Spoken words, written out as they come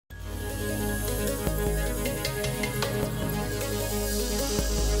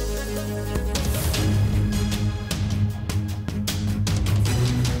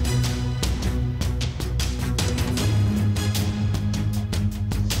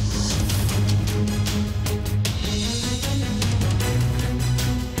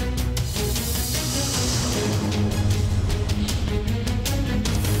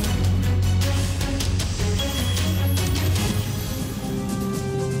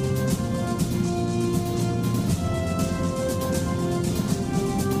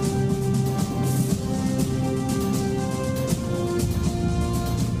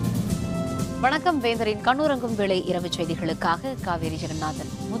வணக்கம். வேந்தரின் கண்ணுறங்கும் வேளை இரவு செய்திகளுக்காக காவேரி ஜெகநாதன்.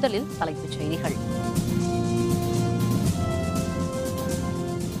 முதலில் தலைப்புச் செய்திகள்.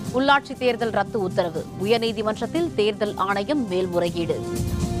 உள்ளாட்சி தேர்தல் ரத்து உத்தரவு. உயர்நீதிமன்றத்தில் தேர்தல் ஆணையம் மேல்முறையீடு.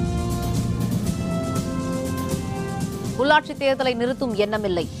 உள்ளாட்சி தேர்தலை நிறுத்தும்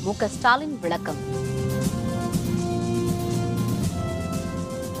எண்ணமில்லை, மு.க. ஸ்டாலின் விளக்கம்.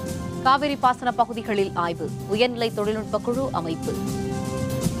 காவிரி பாசன பகுதிகளில் ஆய்வு. உயர்நிலை தொழில்நுட்ப குழு அமைப்பு.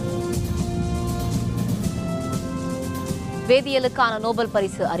 வேதியியலுக்கான நோபல்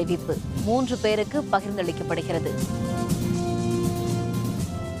பரிசு அறிவிப்பு 3 பேருக்கு பகிர்ந்தளிக்கப்படுகிறது.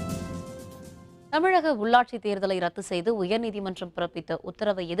 தமிழக உள்ளாட்சி தேர்தலை ரத்து செய்து உயர்நீதிமன்றம் பிறப்பித்த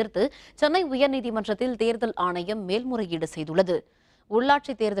உத்தரவை எதிர்த்து சென்னை உயர்நீதிமன்றத்தில் தேர்தல் ஆணையம் மேல்முறையீடு செய்துள்ளது.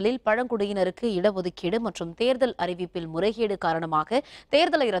 உள்ளாட்சி தேர்தலில் பழங்குடியினருக்கு இடஒதுக்கீடு மற்றும் தேர்தல் அறிவிப்பில் முறைகேடு காரணமாக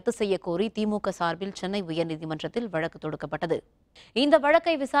தேர்தலை ரத்து செய்ய கோரி திமுக சார்பில் சென்னை உயர்நீதிமன்றத்தில் வழக்கு தொடுக்கப்பட்டது. இந்த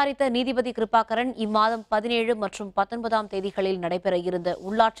வழக்கை விசாரித்த நீதிபதி கிருபாகரன் இம்மாதம் 17 மற்றும் 19ஆம் தேதிகளில் நடைபெற இருந்த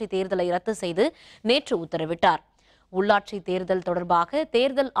உள்ளாட்சி தேர்தலை ரத்து செய்து நேற்று உத்தரவிட்டார். உள்ளாட்சி தேர்தல் தொடர்பாக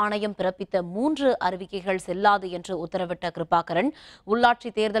தேர்தல் ஆணையம் பிறப்பித்த 3 அறிவிக்கைகள் செல்லாது என்று உத்தரவிட்ட கிருபாகரன், உள்ளாட்சி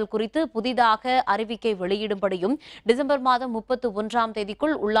தேர்தல் குறித்து புதிதாக அறிவிக்கை வெளியிடும்படியும் டிசம்பர் மாதம் 31ஆம்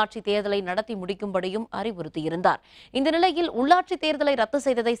தேதிக்குள் உள்ளாட்சி தேர்தலை நடத்தி முடிக்கும்படியும் அறிவுறுத்தியிருந்தார். இந்த நிலையில் உள்ளாட்சி தேர்தலை ரத்து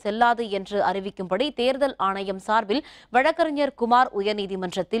செய்ததை செல்லாது என்று அறிவிக்கும்படி தேர்தல் ஆணையம் சார்பில் வழக்கறிஞர் குமார்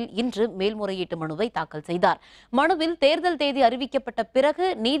உயர்நீதிமன்றத்தில் இன்று மேல்முறையீட்டு மனுவை தாக்கல் செய்தார். மனுவில் தேர்தல் தேதி அறிவிக்கப்பட்ட பிறகு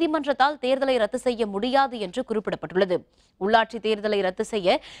நீதிமன்றத்தால் தேர்தலை ரத்து செய்ய முடியாது என்று குறிப்பிடப்பட்டுள்ளது. உள்ளாட்சி தேர்தலை ரத்து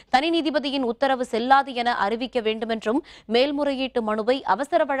செய்ய தனி நீதிபதியின் உத்தரவு செல்லாது என அறிவிக்க வேண்டுமென்றும் மேல்முறையீட்டு மனுவை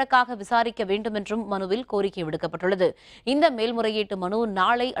அவசர வழக்காக விசாரிக்க வேண்டுமென்றும் மனுவில் கோரிக்கை விடுக்கப்பட்டுள்ளது. இந்த மேல்முறையீட்டு மனு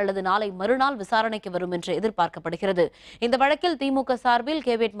நாளை அல்லது நாளை மறுநாள் விசாரணைக்கு வரும் என்று எதிர்பார்க்கப்படுகிறது. இந்த வழக்கில் திமுக சார்பில்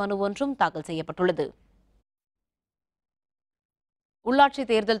கேவியட் மனு ஒன்றும் தாக்கல் செய்யப்பட்டுள்ளது. உள்ளாட்சி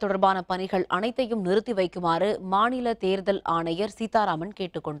தேர்தல் தொடர்பான பணிகள் அனைத்தையும் நிறுத்தி வைக்குமாறு மாநில தேர்தல் ஆணையர் சீதாராமன்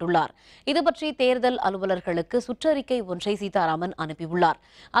கேட்டுக் கொண்டுள்ளார். இதுபற்றி தேர்தல் அலுவலர்களுக்கு சுற்றறிக்கை ஒன்றை சீதாராமன் அனுப்பியுள்ளார்.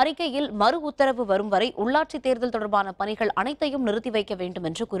 அறிக்கையில் மறு உத்தரவு வரும் வரை உள்ளாட்சி தேர்தல் தொடர்பான பணிகள் அனைத்தையும் நிறுத்தி வைக்க வேண்டும்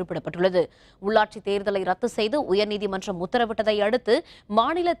என்று குறிப்பிடப்பட்டுள்ளது. உள்ளாட்சி தேர்தலை ரத்து செய்து உயர்நீதிமன்றம் உத்தரவிட்டதை அடுத்து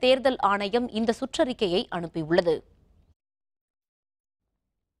மாநில தேர்தல் ஆணையம் இந்த சுற்றறிக்கையை அனுப்பியுள்ளது.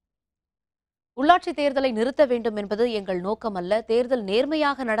 உள்ளாட்சி தேர்தலை நிறுத்த வேண்டும் என்பது எங்கள் நோக்கமல்ல, தேர்தல்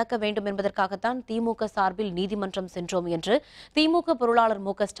நேர்மையாக நடக்க வேண்டும் என்பதற்காகத்தான் திமுக சார்பில் நீதிமன்றம் சென்றோம் என்று திமுக பொருளாளர்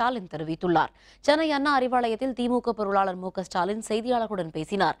மு.க. ஸ்டாலின் தெரிவித்துள்ளார். சென்னை அண்ணா அறிவாலயத்தில் திமுக பொருளாளர் மு.க. ஸ்டாலின் செய்தியாளர்களுடன்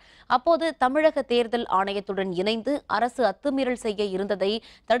பேசினார். அப்போது தமிழக தேர்தல் ஆணையத்துடன் இணைந்து அரசு அத்துமீறல் செய்ய இருந்ததை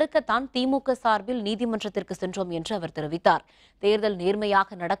தடுக்கத்தான் திமுக சார்பில் நீதிமன்றத்திற்கு சென்றோம் என்று அவர் தெரிவித்தார். தேர்தல்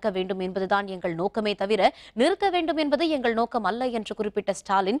நேர்மையாக நடக்க வேண்டும் என்பதுதான் எங்கள் நோக்கமே தவிர நிறுத்த வேண்டும் என்பது எங்கள் நோக்கம் அல்ல என்று குறிப்பிட்ட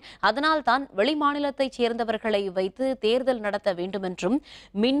ஸ்டாலின், அதனால்தான் வெளிமாநிலத்தைச் சேர்ந்தவர்களை வைத்து தேர்தல் நடத்த வேண்டுமென்றும்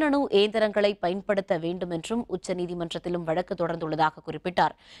மின்னணு இயந்திரங்களை பயன்படுத்த வேண்டுமென்றும் உச்சநீதிமன்றத்திலும் வழக்கு தொடர்ந்துள்ளதாக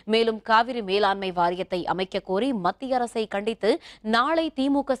குறிப்பிட்டார். மேலும் காவிரி மேலாண்மை வாரியத்தை அமைக்க கோரி மத்திய அரசை கண்டித்து நாளை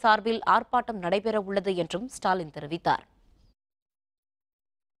திமுக சார்பில் ஆர்ப்பாட்டம் நடைபெறவுள்ளது என்றும் ஸ்டாலின் தெரிவித்தார்.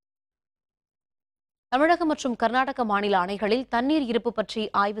 தமிழகம் மற்றும் கர்நாடக மாநில அணைகளில் தண்ணீர் இருப்பு பற்றி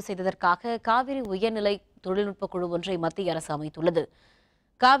ஆய்வு செய்ததற்காக காவிரி உயர்நிலை தொழில்நுட்ப குழு ஒன்றை மத்திய அரசு அமைத்துள்ளது.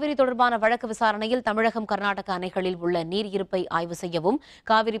 காவிரி தொடர்பான வழக்கு விசாரணையில் தமிழகம், கர்நாடக அணைகளில் உள்ள நீர் இருப்பை ஆய்வு செய்யவும்,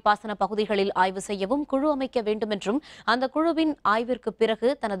 காவிரி பாசன பகுதிகளில் ஆய்வு செய்யவும் குழு அமைக்க வேண்டும் என்றும், அந்த குழுவின் ஆய்விற்கு பிறகு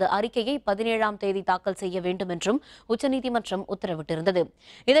தனது அறிக்கையை 17ஆம் தேதி தாக்கல் செய்ய வேண்டும் என்றும் உச்சநீதிமன்றம் உத்தரவிட்டிருந்தது.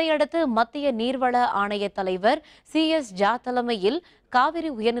 இதையடுத்து மத்திய நீர்வள ஆணைய தலைவர் CM தலைமையில் காவிரி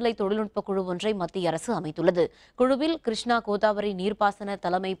உயர்நிலை தொழில்நுட்ப குழு ஒன்றை மத்திய அரசு அமைத்துள்ளது. குழுவில் கிருஷ்ணா கோதாவரி நீர்ப்பாசன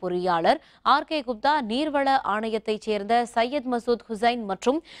தலைமை பொறியாளர் RK குப்தா, நீர்வள ஆணையத்தைச் சேர்ந்த சையத் மசூத் ஹுசைன்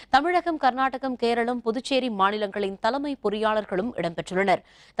மற்றும் தமிழகம், கர்நாடகம், கேரளம், புதுச்சேரி மாநிலங்களின் தலைமை பொறியாளர்களும் இடம்பெற்றுள்ளனர்.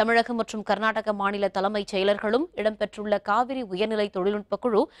 தமிழகம் மற்றும் கர்நாடக மாநில தலைமைச் செயலர்களும் இடம்பெற்றுள்ள காவிரி உயர்நிலை தொழில்நுட்ப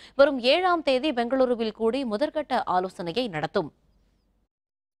குழு வரும் 7ஆம் தேதி பெங்களூருவில் கூடி முதற்கட்ட ஆலோசனையை நடத்தும்.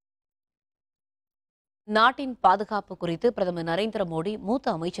 நாட்டின் பாதுகாப்பு குறித்து பிரதமர் நரேந்திர மோடி மூத்த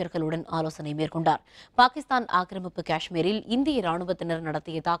அமைச்சர்களுடன் ஆலோசனை மேற்கொண்டார். பாகிஸ்தான் ஆக்கிரமிப்பு காஷ்மீரில் இந்திய ராணுவத்தினர்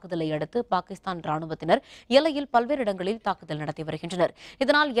நடத்திய தாக்குதலை அடுத்து பாகிஸ்தான் ராணுவத்தினர் எல்லையில் பல்வேறு இடங்களில் தாக்குதல் நடத்தி வருகின்றனர்.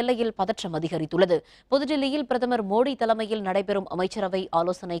 இதனால் எல்லையில் பதற்றம் அதிகரித்துள்ளது. புதுடில்லியில் பிரதமர் மோடி தலைமையில் நடைபெறும் அமைச்சரவை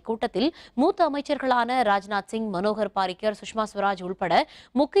ஆலோசனைக் கூட்டத்தில் மூத்த அமைச்சர்களான ராஜ்நாத் சிங், மனோகர் பாரிக்கர், சுஷ்மா ஸ்வராஜ் உள்பட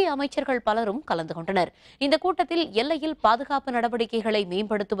முக்கிய அமைச்சர்கள் பலரும் கலந்து கொண்டனர். இந்த கூட்டத்தில் எல்லையில் பாதுகாப்பு நடவடிக்கைகளை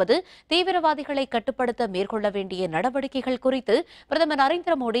மேம்படுத்துவது, தீவிரவாதிகளை கட்டுப்படுத்த மேற்கொள்ள வேண்டிய நடவடிக்கைகள் குறித்து பிரதமர்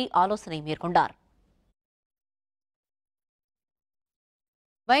நரேந்திர மோடி ஆலோசனை மேற்கொண்டார்.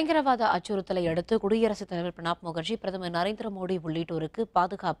 பயங்கரவாத அச்சுறுத்தலை அடுத்து குடியரசுத் தலைவர் பிரணாப் முகர்ஜி பிரதமர் நரேந்திர மோடி உள்ளிட்டோருக்கு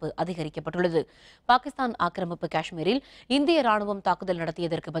பாதுகாப்பு அதிகரிக்கப்பட்டுள்ளது. பாகிஸ்தான் ஆக்கிரமிப்பு காஷ்மீரில் இந்திய ராணுவம் தாக்குதல்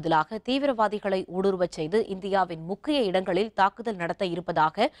நடத்தியதற்கு பதிலாக தீவிரவாதிகளை ஊடுருவச் செய்து இந்தியாவின் முக்கிய இடங்களில் தாக்குதல் நடத்த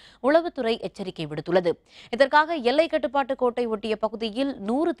இருப்பதாக உளவுத்துறை எச்சரிக்கை விடுத்துள்ளது. இதற்காக எல்லை கட்டுப்பாட்டு கோட்டை ஒட்டிய பகுதியில்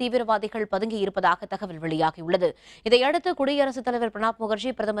 100 தீவிரவாதிகள் பதுங்கியிருப்பதாக தகவல் வெளியாகியுள்ளது. இதையடுத்து குடியரசுத் தலைவர் பிரணாப்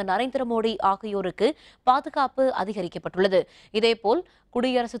முகர்ஜி பிரதமர் நரேந்திர மோடி ஆகியோருக்கு பாதுகாப்பு அதிகரிக்கப்பட்டுள்ளது. இதேபோல்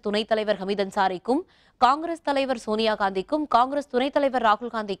குடியரசு துணைத் தலைவர் ஹமீத் அன்சாரிக்கும் காங்கிரஸ் தலைவர் சோனியா காந்திக்கும் காங்கிரஸ் துணைத் தலைவர்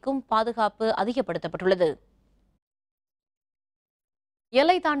ராகுல் காந்திக்கும் பாதுகாப்பு அதிகப்படுத்தப்பட்டுள்ளது.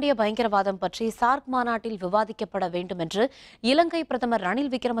 எல்லை தாண்டிய பயங்கரவாதம் பற்றி சார்க் மாநாட்டில் விவாதிக்கப்பட வேண்டும் என்று இலங்கை பிரதமர் ரணில்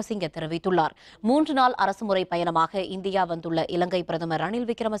விக்ரமசிங்கே தெரிவித்துள்ளார். 3 நாள் அரசுமுறை பயணமாக இந்தியா வந்துள்ள இலங்கை பிரதமர் ரணில்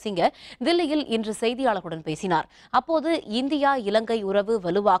விக்ரமசிங்கே தில்லியில் இன்று செய்தியாளர்களுடன் பேசினார். அப்போது இந்தியா இலங்கை உறவு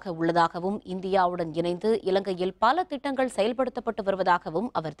வலுவாக உள்ளதாகவும் இந்தியாவுடன் இணைந்து இலங்கையில் பல திட்டங்கள் செயல்படுத்தப்பட்டு வருவதாகவும்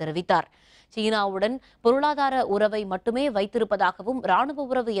அவர் தெரிவித்தார். சீனாவுடன் பொருளாதார உறவை மட்டுமே வைத்திருப்பதாகவும் ராணுவ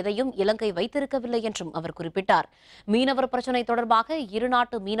உறவு எதையும் இலங்கை வைத்திருக்கவில்லை என்றும் அவர் குறிப்பிட்டார். மீனவர் பிரச்சினை தொடர்பாக இரு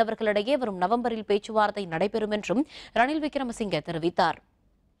நாட்டு மீனவர்களிடையே வரும் நவம்பரில் பேச்சுவார்த்தை நடைபெறும் என்றும் ரணில் விக்ரமசிங்கே தெரிவித்தார்.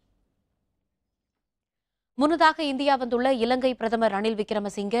 முன்னதாக இந்தியா வந்துள்ள இலங்கை பிரதமர் ரணில்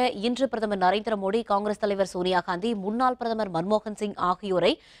விக்ரமசிங்கே இன்று பிரதமர் நரேந்திர மோடி, காங்கிரஸ் தலைவர் சோனியா காந்தி, முன்னாள் பிரதமர் மன்மோகன் சிங்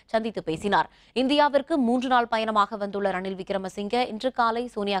ஆகியோரை சந்தித்து பேசினார். இந்தியாவிற்கு 3 நாள் பயணமாக வந்துள்ள ரணில் விக்ரமசிங்கே இன்று காலை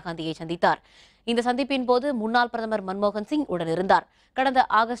சோனியா காந்தியை சந்தித்தார். இந்த சந்திப்பின் போது முன்னாள் பிரதமர் மன்மோகன் சிங் உடனிருந்தார். கடந்த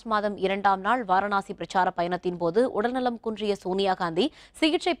ஆகஸ்ட் மாதம் 2ஆம் நாள் வாரணாசி பிரச்சார பயணத்தின் போது உடல்நலம் குன்றிய சோனியா காந்தி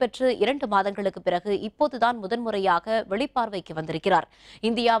சிகிச்சை பெற்று 2 மாதங்களுக்கு பிறகு இப்போதுதான் முதன்முறையாக வெளிப்பார்வைக்கு வந்திருக்கிறார்.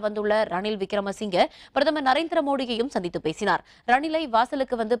 இந்தியா வந்துள்ள ரணில் விக்ரமசிங்கே பிரதமர் நரேந்திர மோடியையும் சந்தித்து பேசினார். ரணிலை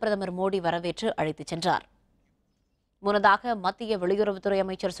வாசலுக்கு வந்து பிரதமர் மோடி வரவேற்று அழைத்துச் சென்றார். முன்னதாக மத்திய வெளியுறவுத்துறை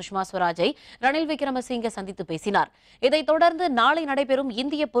அமைச்சர் சுஷ்மா ஸ்வராஜை ரணில் விக்ரமசிங்கே சந்தித்து பேசினார். இதைத் தொடர்ந்து நாளை நடைபெறும்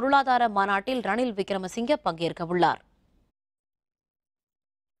இந்திய பொருளாதார மாநாட்டில் ரணில் விக்ரமசிங்கே பங்கேற்க உள்ளார்.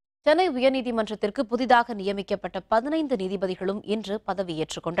 சென்னை உயர்நீதிமன்றத்திற்கு புதிதாக நியமிக்கப்பட்ட 15 நீதிபதிகளும் இன்று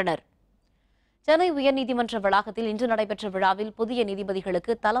பதவியேற்றுக் கொண்டனர். சென்னை உயர்நீதிமன்ற வளாகத்தில் இன்று நடைபெற்ற விழாவில் புதிய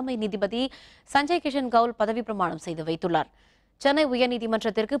நீதிபதிகளுக்கு தலைமை நீதிபதி சஞ்சய் கிஷன் கவுல் பதவி பிரமாணம் செய்து வைத்துள்ளார். சென்னை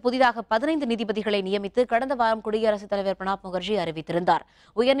உயர்நீதிமன்றத்திற்கு புதிதாக 15 நீதிபதிகளை நியமித்து கடந்த வாரம் குடியரசுத் தலைவர் பிரணாப் முகர்ஜி அறிவித்திருந்தார்.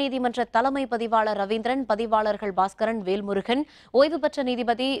 உயர்நீதிமன்ற தலைமை பதிவாளர் ரவீந்திரன், பதிவாளர்கள் பாஸ்கரன், வேல்முருகன், ஓய்வு பெற்ற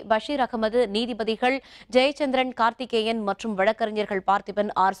நீதிபதி பஷீர் அகமது, நீதிபதிகள் ஜெயச்சந்திரன், கார்த்திகேயன் மற்றும் வழக்கறிஞர்கள்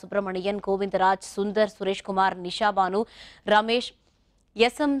பார்த்திபன், ஆர் சுப்பிரமணியன், கோவிந்தராஜ், சுந்தர், சுரேஷ்குமார், நிஷா பானு, ரமேஷ்,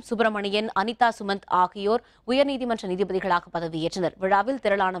 SM சுப்பிரமணியன், அனிதா சுமந்த் ஆகியோர் உயர்நீதிமன்ற நீதிபதிகளாக பதவியேற்றனர். விழாவில்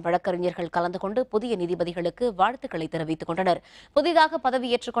திரளான வழக்கறிஞர்கள் கலந்து கொண்டு புதிய நீதிபதிகளுக்கு வாழ்த்துக்களை தெரிவித்துக் கொண்டனர். புதிதாக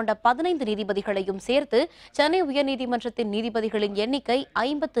பதவியேற்றுக் கொண்ட 15 நீதிபதிகளையும் சேர்த்து சென்னை உயர்நீதிமன்றத்தின் நீதிபதிகளின் எண்ணிக்கை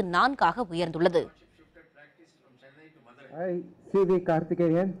 54ஆக உயர்ந்துள்ளது.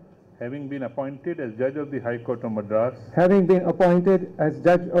 Having been appointed as Judge of the High Court of Madras. Having been appointed as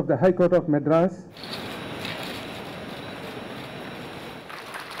Judge of the High Court of Madras.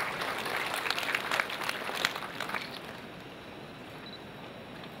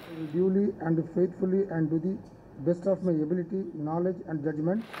 Duly and faithfully and to the best of my ability, knowledge and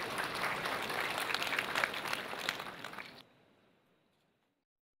judgment.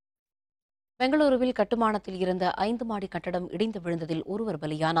 பெங்களூருவில் கட்டுமானத்தில் இருந்த 5 மாடி கட்டடம் இடிந்து விழுந்ததில் ஒருவர்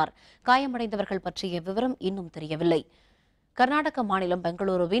பலியானார். காயமடைந்தவர்கள் பற்றிய விவரம் இன்னும் தெரியவில்லை. கர்நாடக மாநிலம்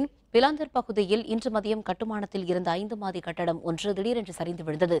பெங்களூருவின் பிலாந்தர் பகுதியில் இன்று மதியம் கட்டுமானத்தில் இருந்த 5 மாடி கட்டடம் ஒன்று திடீரென்று சரிந்து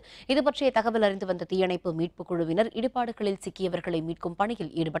விழுந்தது. இது பற்றிய தகவல் அறிந்து வந்த தீயணைப்பு மீட்புக் குழுவினர் இடிபாடுகளில் சிக்கியவர்களை மீட்கும்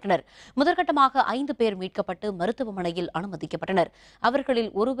பணியில் ஈடுபட்டனர். முதற்கட்டமாக 5 பேர் மீட்கப்பட்டு மருத்துவமனையில் அனுமதிக்கப்பட்டனர். அவர்களில்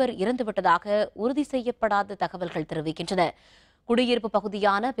ஒருவர் இறந்துவிட்டதாக உறுதி செய்யப்படாத தகவல்கள் தெரிவிக்கின்றன. குடியிருப்பு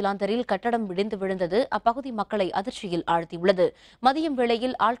பகுதியான பிலாந்தரில் கட்டடம் இடிந்து விழுந்தது அப்பகுதி மக்களை அதிர்ச்சியில் ஆழ்த்தியுள்ளது. மதியம்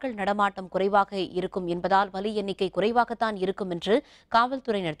வேளையில் ஆட்கள் நடமாட்டம் குறைவாக இருக்கும் என்பதால் பலி எண்ணிக்கை குறைவாகத்தான் இருக்கும் என்று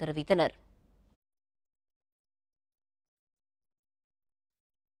காவல்துறையினர் தெரிவித்தனர்.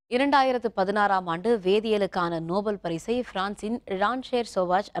 2016ஆம் ஆண்டு வேதியியலுக்கான நோபல் பரிசை பிரான்சின் ஜான்-ஷேர்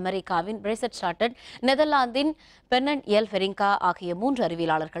சோவாஜ், அமெரிக்காவின் பிரெசட் ஷார்டட், நெதர்லாந்தின் பெர்னண்ட் எல் ஃபெரிங்கா ஆகிய 3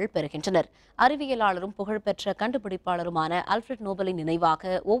 அறிவியலாளர்கள் பெறுகின்றனர். அறிவியலாளரும் புகழ்பெற்ற கண்டுபிடிப்பாளருமான ஆல்ஃபிரட் நோபலின்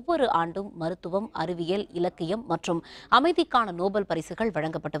நினைவாக ஒவ்வொரு ஆண்டும் மருத்துவம், அறிவியல், இலக்கியம் மற்றும் அமைதிக்கான நோபல் பரிசுகள்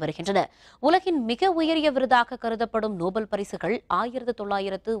வழங்கப்பட்டு வருகின்றன. உலகின் மிக உயரிய விருதாக கருதப்படும் நோபல் பரிசுகள்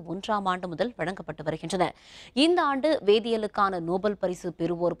 1901ஆம் ஆண்டு முதல் வழங்கப்பட்டு வருகின்றன. இந்த ஆண்டு வேதியியலுக்கான நோபல் பரிசு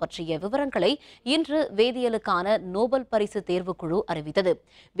பெறுவோர் பற்றிய விவரங்களை இன்று வேதியியலுக்கான நோபல் பரிசு தேர்வுக்குழு அறிவித்தது.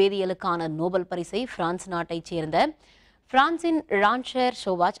 வேதியியலுக்கான நோபல் பரிசை பிரான்ஸ் நாட்டைச் சேர்ந்த பிரான்சின் ஜான்-ஷேர்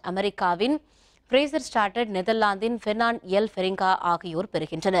சோவாஜ், அமெரிக்காவின் பிரேசர் ஸ்டார்டட் நெதர்லாந்தின் பெர்னாண்ட் எல் ஃபெரிங்கா ஆகியோர்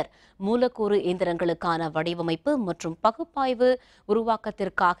பெறுகின்றனர். மூலக்கூறு இயந்திரங்களுக்கான வடிவமைப்பு மற்றும் பகுப்பாய்வு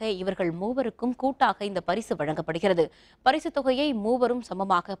உருவாக்கத்திற்காக இவர்கள் மூவருக்கும் கூட்டாக இந்த பரிசு வழங்கப்படுகிறது. பரிசுத் தொகையை மூவரும்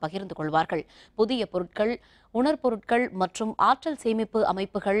சமமாக பகிர்ந்து கொள்வார்கள். புதிய பொருட்கள், உணர்பொருட்கள் மற்றும் ஆற்றல் சேமிப்பு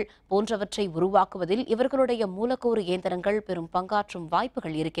அமைப்புகள் போன்றவற்றை உருவாக்குவதில் இவர்களுடைய மூலக்கூறு இயந்திரங்கள் பெரும் பங்காற்றும்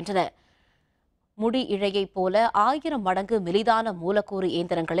வாய்ப்புகள் இருக்கின்றன. முடி இழையைப் போல 1000 மடங்கு மெலிதான மூலக்கூறு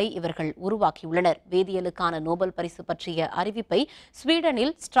இயந்திரங்களை இவர்கள் உருவாக்கியுள்ளனர். வேதியியலுக்கான நோபல் பரிசு பற்றிய அறிவிப்பை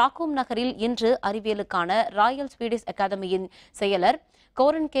ஸ்வீடனில் ஸ்டாக்ஹோம் நகரில் இன்று அறிவியலுக்கான ராயல் ஸ்வீடிஷ் அகாடமியின் செயலர்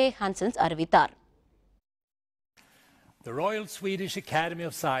கோரன் கே ஹான்சன்ஸ் அறிவித்தார். The Royal Swedish Academy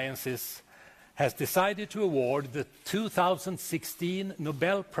of Sciences has decided to award the 2016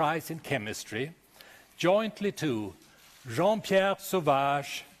 Nobel Prize in Chemistry jointly to Jean-Pierre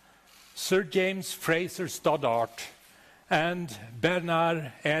Sauvage, Sir James Fraser Stoddart and Bernard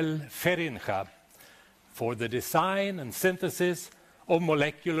L. Feringa for the design and synthesis of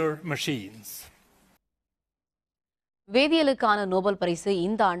molecular machines. வேதியியலுக்கான Nobel பரிசு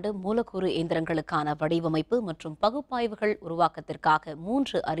இந்த ஆண்டு மூலக்கூறு இயந்திரங்களுக்கான வடிவமைப்பு மற்றும் பகுப்பாய்வுகள் உருவாக்கத்திற்காக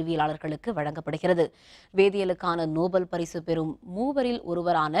 3 அறிவியலாளர்களுக்கு வழங்கப்படுகிறது. வேதியியலுக்கான Nobel பரிசு பெறும் மூவரில்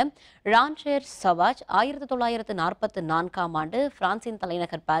ஒருவரான ரான்ஷேர் சவாஜ் 1944ஆம் ஆண்டு பிரான்சின்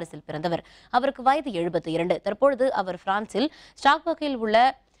தலைநகர் பாரிஸில் பிறந்தவர். அவருக்கு வயது 72. தற்பொழுது அவர் பிரான்சில் ஸ்ட்ராஸ்பர்கில் உள்ள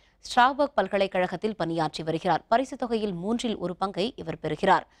ஸ்ட்ராஸ்பர்க் பல்கலைக்கழகத்தில் பணியாற்றி வருகிறார். பரிசுத் தொகையில் 1/3 ஒரு பங்கை இவர்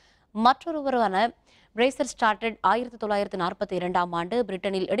பெறுகிறார். மற்றொருவரான பிரேசர் ஸ்டார்டட் 1942ஆம் ஆண்டு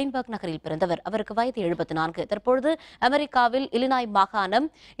பிரிட்டனில் எடின்பர்க் நகரில் பிறந்தவர். அவருக்கு வயது 74. தற்பொழுது அமெரிக்காவில் இலினாய் மாகாணம்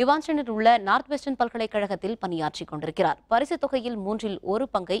யுவான்ஸ்டனில் உள்ள நார்த் வெஸ்டர்ன் பல்கலைக்கழகத்தில் பணியாற்றிக் கொண்டிருக்கிறார். பரிசு தொகையில் 1/3 ஒரு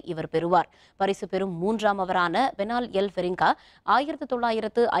பங்கை இவர் பெறுவார். பரிசு பெறும் 3ஆமவரான பெர்னாண்ட் எல் ஃபெரிங்கா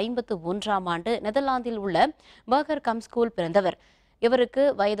 1951ஆம் ஆண்டு நெதர்லாந்தில் உள்ள பர்கர் கம் ஸ்கூல் பிறந்தவர். இவருக்கு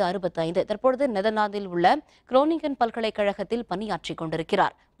வயது 65. தற்பொழுது நெதர்லாந்தில் உள்ள குரோனிங்கன் பல்கலைக்கழகத்தில் பணியாற்றிக்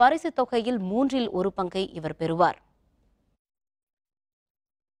கொண்டிருக்கிறார். பரிசு தொகையில் 1/3 ஒரு பங்கை இவர் பெறுவார்.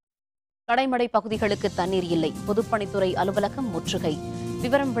 கடைமடை பகுதிகளுக்கு தண்ணீர் இல்லை. பொதுப்பணித்துறை அலுவலகம் முற்றுகை.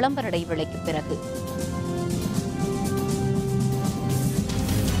 விவரம் விளம்பர இடைவேளைக்கு பிறகு.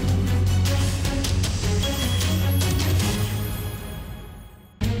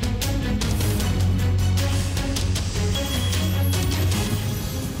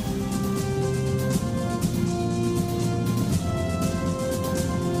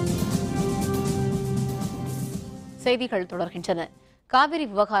 செய்திகள் தொடர்கின்றன. காவிரி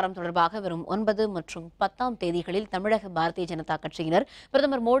விவகாரம் தொடர்பாக வரும் 9 மற்றும் 10ஆம் தேதிகளில் தமிழக பாரதிய ஜனதா கட்சியினர்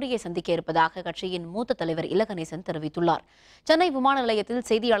பிரதமர் மோடியை சந்திக்க இருப்பதாக கட்சியின் மூத்த தலைவர் இலகணேசன் தெரிவித்துள்ளார். சென்னை விமான நிலையத்தில்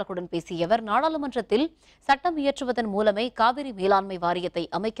செய்தியாளர்களுடன் பேசிய அவர், நாடாளுமன்றத்தில் சட்டம் இயற்றுவதன் மூலமே காவிரி மேலாண்மை வாரியத்தை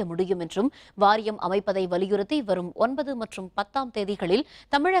அமைக்க முடியும் என்றும், வாரியம் அமைப்பதை வலியுறுத்தி வரும் 9 மற்றும் 10ஆம் தேதிகளில்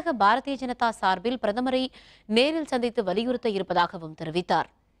தமிழக பாரதிய ஜனதா சார்பில் பிரதமரை நேரில் சந்தித்து வலியுறுத்த இருப்பதாகவும் தெரிவித்தார்.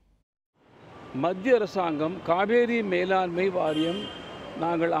 மத்திய அரசாங்கம் காவேரி மேலாண்மை வாரியம்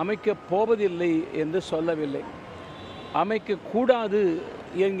நாங்கள் அமைக்கப் போவதில்லை என்று சொல்லவில்லை. அமைக்கக்கூடாது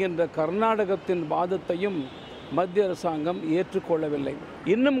என்கின்ற கர்நாடகத்தின் வாதத்தையும் மத்திய அரசாங்கம் ஏற்றுக்கொள்ளவில்லை.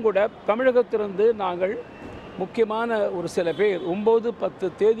 இன்னும் கூட தமிழகத்திலிருந்து நாங்கள் முக்கியமான ஒரு சில பேர்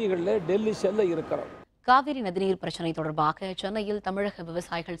 9-10 தேதிகளில் டெல்லி செல்ல இருக்கிறோம். காவிரி நதிநீர் பிரச்சினை தொடர்பாக சென்னையில் தமிழக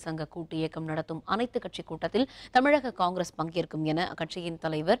விவசாயிகள் சங்க கூட்டு இயக்கம் நடத்தும் அனைத்து கட்சி கூட்டத்தில் தமிழக காங்கிரஸ் பங்கேற்கும் என அக்கட்சியின்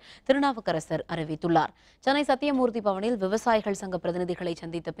தலைவர் திருநாவுக்கரசர் அறிவித்துள்ளார். சென்னை சத்தியமூர்த்தி பவனில் விவசாயிகள் சங்க பிரதிநிதிகளை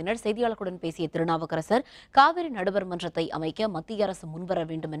சந்தித்த பின்னர் செய்தியாளர்களுடன் பேசிய திருநாவுக்கரசர், காவிரி நடுவர் மன்றத்தை அமைக்க மத்திய அரசு முன்வர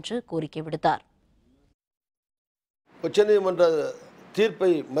வேண்டும் என்று கோரிக்கை விடுத்தார். உச்சநீதிமன்ற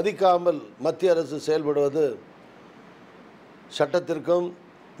தீர்ப்பை மதிக்காமல் மத்திய அரசு செயல்படுவது சட்டத்திற்கும்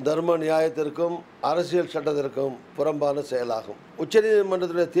தர்ம நியாயத்திற்கும் அரசியல் சட்டத்திற்கும் புறம்பான செயலாகும்.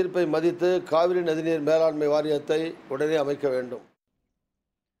 உச்சநீதிமன்றத்துடைய தீர்ப்பை மதித்து காவிரி நதிநீர் மேலாண்மை வாரியத்தை உடனே அமைக்க வேண்டும்.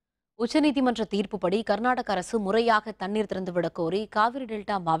 உச்சநீதிமன்ற தீர்ப்புப்படி கர்நாடக அரசு முறையாக தண்ணீர் திறந்துவிடக் கோரி காவிரி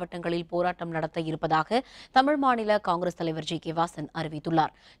டெல்டா மாவட்டங்களில் போராட்டம் நடத்த இருப்பதாக தமிழ் மாநில காங்கிரஸ் தலைவர் ஜி.கே. வாசன்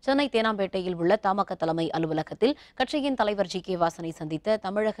அறிவித்துள்ளார். சென்னை தேனாம்பேட்டையில் உள்ள தமாக தலைமை அலுவலகத்தில் கட்சியின் தலைவர் ஜி.கே. வாசனை சந்தித்த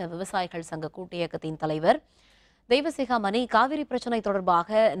தமிழக விவசாயிகள் சங்க கூட்டு இயக்கத்தின் தலைவர் தெய்வசிகாமணி காவிரி பிரச்சினை தொடர்பாக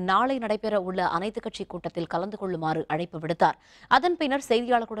நாளை நடைபெற உள்ள அனைத்து கட்சி கூட்டத்தில் கலந்து கொள்ளுமாறு அழைப்பு விடுத்தார். அதன் பின்னர்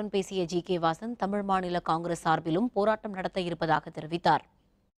செய்தியாளர்களுடன் பேசிய ஜி.கே. வாசன் தமிழ் மாநில காங்கிரஸ் சார்பிலும் போராட்டம் நடத்த இருப்பதாக தெரிவித்தார்.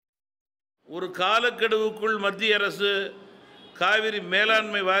 ஒரு காலக்கெடுவுக்குள் மத்திய அரசு காவிரி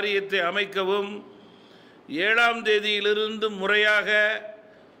மேலாண்மை வாரியத்தை அமைக்கவும், 7ஆம் தேதியிலிருந்து முறையாக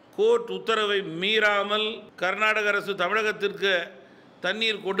கோர்ட் உத்தரவை மீறாமல் கர்நாடக அரசு தமிழகத்திற்கு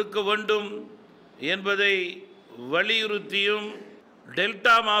தண்ணீர் கொடுக்க வேண்டும் என்பதை வலியுறுத்தியும்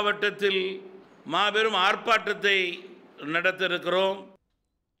டெல்டா மாவட்டத்தில் மாபெரும் ஆர்ப்பாட்டத்தை நடத்த இருக்கிறோம்.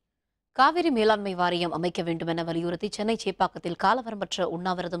 காவிரி மேலாண்மை வாரியம் அமைக்க வேண்டும் என வலியுறுத்தி சென்னை சேப்பாக்கத்தில் காலவரம்பற்ற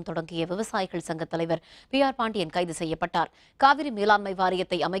உண்ணாவிரதம் தொடங்கிய விவசாயிகள் சங்க தலைவர் PR பாண்டியன் கைது செய்யப்பட்டார். காவிரி மேலாண்மை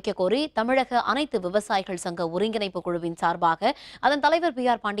வாரியத்தை அமைக்க கோரி தமிழக அனைத்து விவசாயிகள் சங்க ஒருங்கிணைப்பு குழுவின் சார்பாக அதன் தலைவர்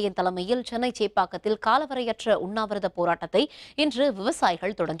PR பாண்டியன் தலைமையில் சென்னை சேப்பாக்கத்தில் காலவரையற்ற உண்ணாவிரத போராட்டத்தை இன்று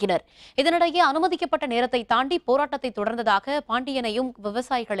விவசாயிகள் தொடங்கினர். இதனிடையே அனுமதிக்கப்பட்ட நேரத்தை தாண்டி போராட்டத்தை தொடர்ந்ததாக பாண்டியனையும்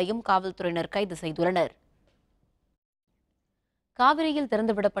விவசாயிகளையும் காவல்துறையினர் கைது செய்துள்ளனர். காவிரியில்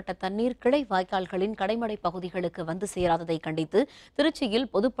திறந்துவிடப்பட்ட தண்ணீர் கிளை வாய்க்கால்களின் கடைமடை பகுதிகளுக்கு வந்து சேராததை கண்டித்து திருச்சியில்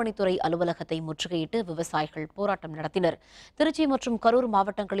பொதுப்பணித்துறை அலுவலகத்தை முற்றுகையிட்டு விவசாயிகள் போராட்டம் நடத்தினர். திருச்சி மற்றும் கரூர்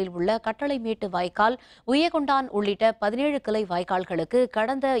மாவட்டங்களில் உள்ள கட்டளைமேட்டு வாய்க்கால், உய்யகொண்டான் உள்ளிட்ட 17 கிளை வாய்க்கால்களுக்கு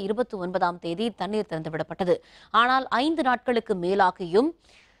கடந்த 29ஆம் தேதி தண்ணீர் திறந்துவிடப்பட்டது. ஆனால் 5 நாட்களுக்கு மேலாகியும்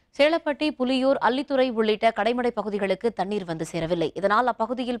சேலப்பட்டி, புலியூர், அல்லித்துறை உள்ளிட்ட கடைமடை பகுதிகளுக்கு தண்ணீர் வந்து சேரவில்லை. இதனால்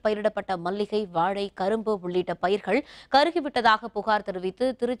அப்பகுதியில் பயிரிடப்பட்ட மல்லிகை, வாழை, கரும்பு உள்ளிட்ட பயிர்கள் கருகிவிட்டதாக புகார் தெரிவித்து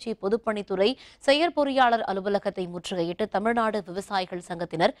திருச்சி பொதுப்பணித்துறை செயற்பொறியாளர் அலுவலகத்தை முற்றுகையிட்டு தமிழ்நாடு விவசாயிகள்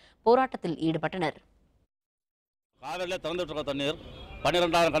சங்கத்தினர் போராட்டத்தில் ஈடுபட்டனர். காவிரியில் திறந்துட்டு இருக்க தண்ணீர்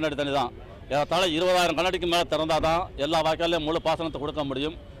 12,000 கண்ணாடி தண்ணி தான். ஏறத்தாழ 20,000 கண்ணாடிக்கு மேலே திறந்தாதான் எல்லா வாய்க்காலையும் முழு பாசனத்தை கொடுக்க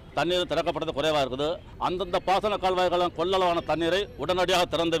முடியும். தண்ணீர் திறக்கப்பட்டது குறைவாக இருக்குது. அந்தந்த பாசன கால்வாய்களும் கொள்ளளவான தண்ணீரை உடனடியாக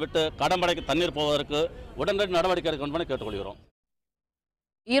திறந்து விட்டு கடம்படைக்கு தண்ணீர் போவதற்கு உடனடி நடவடிக்கை எடுக்க வேண்டும் என கேட்டுக்கொள்கிறோம்.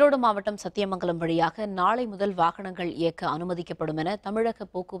 ஈரோடு மாவட்டம் சத்தியமங்கலம் வழியாக நாளை முதல் வாகனங்கள் இயக்க அனுமதிக்கப்படும் என தமிழக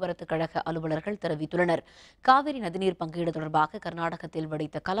போக்குவரத்து கழக அலுவலர்கள் தெரிவித்துள்ளனர். காவிரி நதிநீர் பங்கீடு தொடர்பாக கர்நாடகத்தில்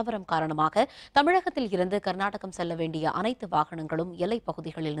வெடித்த கலவரம் காரணமாக தமிழகத்தில் இருந்து கர்நாடகம் செல்ல வேண்டிய அனைத்து வாகனங்களும் எல்லைப்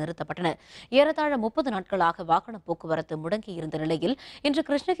பகுதிகளில் நிறுத்தப்பட்டன. ஏறத்தாழ 30 நாட்களாக வாகன போக்குவரத்து முடங்கியிருந்த நிலையில் இன்று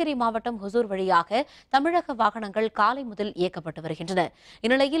கிருஷ்ணகிரி மாவட்டம் ஹொசூர் வழியாக தமிழக வாகனங்கள் காலை முதல் இயக்கப்பட்டு வருகின்றன.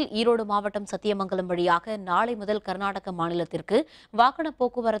 இந்நிலையில் ஈரோடு மாவட்டம் சத்தியமங்கலம் வழியாக நாளை முதல் கர்நாடக மாநிலத்திற்கு வாகன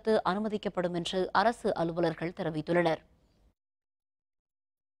போக்குவரத்து அனுமதிக்கப்படும் என்று அரசு அலுவலர்கள் தெரிவித்துள்ளனர்.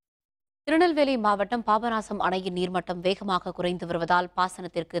 திருநெல்வேலி மாவட்டம் பாபநாசம் அணையின் நீர்மட்டம் வேகமாக குறைந்து வருவதால்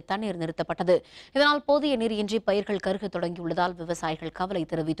பாசனத்திற்கு தண்ணீர் நிறுத்தப்பட்டது. இதனால் போதிய நீர் இன்றி பயிர்கள் கருக தொடங்கியுள்ளதால் விவசாயிகள் கவலை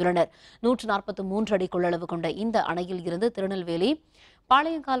தெரிவித்துள்ளனர். 143 அடி கொள்ளளவு கொண்ட இந்த அணையில் இருந்து திருநெல்வேலி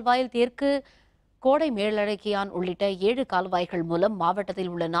பாளையங்கால்வாயில் தெற்கு கோடை மேலழகியான் உள்ளிட்ட 7 கால்வாய்கள் மூலம் மாவட்டத்தில்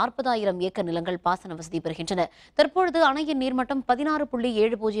உள்ள 40,000 ஏக்கர் நிலங்கள் பாசன வசதி பெறுகின்றன. தற்பொழுது அணையின் நீர்மட்டம்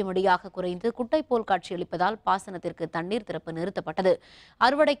 16.70 அடியாக குறைந்து குட்டை போல் காட்சியளிப்பதால் பாசனத்திற்கு தண்ணீர் திறப்பு நிறுத்தப்பட்டது.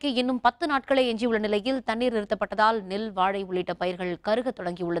 அறுவடைக்கு இன்னும் 10 நாட்களே எஞ்சியுள்ள நிலையில் தண்ணீர் நிறுத்தப்பட்டதால் நெல், வாழை உள்ளிட்ட பயிர்கள் கருக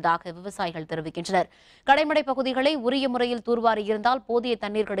தொடங்கியுள்ளதாக விவசாயிகள் தெரிவிக்கின்றனர். கடைமடை பகுதிகளை உரிய முறையில் தூர்வாரி இருந்தால் போதிய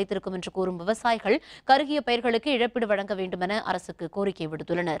தண்ணீர் கிடைத்திருக்கும் என்று கூறும் விவசாயிகள் கருகிய பயிர்களுக்கு இழப்பீடு வழங்க வேண்டும் என அரசுக்கு கோரிக்கை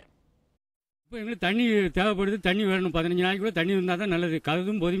விடுத்துள்ளனர். இப்போ எங்களுக்கு தண்ணி தேவைப்படுது, தண்ணி வேணும். 15 நாளைக்கு கூட தண்ணி இருந்தால் தான் நல்லது.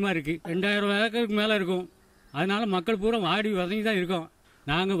 கருதும் போதியமாக இருக்குது. 2000 ஏக்கருக்கு மேலே இருக்கும். அதனால் மக்கள் பூரா வாடி வதங்கி தான் இருக்கோம்.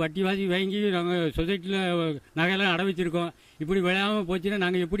 நாங்கள் வட்டி வாசி வாங்கி நாங்கள் சொசைட்டியில் நகையெல்லாம் அடை வச்சுருக்கோம். இப்படி விளையாமல் போச்சுன்னா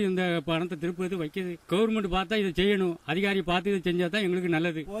நாங்கள் எப்படி இந்த பணத்தை திருப்பது வைக்கிறது? கவர்மெண்ட் பார்த்தா இதை செய்யணும். அதிகாரி பார்த்து இதை செஞ்சால் தான் எங்களுக்கு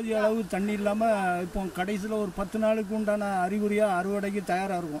நல்லது. போதிய அளவு தண்ணி இல்லாமல் இப்போ கடைசியில் ஒரு 10 நாளுக்கு உண்டான அறிகுறியாக அறுவடைக்கு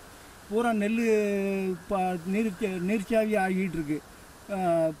தயாராக இருக்கும். பூரா நெல் நீர்ச்சாவி ஆகிட்டு இருக்கு.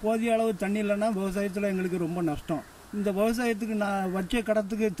 போதிய அளவு தண்ணி இல்லைன்னா விவசாயத்தில் எங்களுக்கு ரொம்ப நஷ்டம். இந்த விவசாயத்துக்கு நான் வச்ச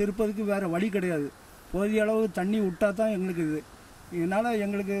கடத்துக்கு திருப்பதுக்கு வேறு வழி கிடையாது. போதிய அளவு தண்ணி விட்டால் தான் எங்களுக்கு இது. இதனால்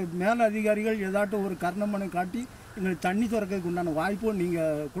எங்களுக்கு மேல் அதிகாரிகள் ஏதாட்டும் ஒரு கர்ணமனை காட்டி எங்களுக்கு தண்ணி திறக்கிறதுக்கு உண்டான வாய்ப்பும்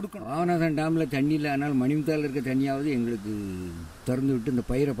நீங்கள் கொடுக்கணும். பாபநாசம் டேமில் தண்ணி இல்லை. அதனால் மணிமுத்தால் இருக்க தண்ணியாவது எங்களுக்கு திறந்து விட்டு இந்த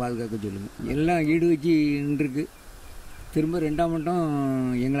பயிரை பாதுகாக்க சொல்லுங்கள். எல்லாம் ஈடு வச்சு நின்றுருக்கு. திரும்ப 2ஆம் மட்டும்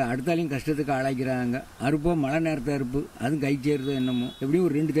எங்களை அடுத்தாலையும் கஷ்டத்துக்கு ஆளாக்கிறாங்க. அறுப்போம், மழை நேரத்தை அறுப்பு, அதுவும் கை சேருதோ என்னமோ. எப்படியும்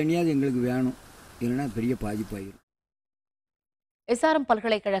ஒரு 2 தண்ணியாவது எங்களுக்கு வேணும். இல்லைன்னா பெரிய பாதிப்பாயிரும். SRM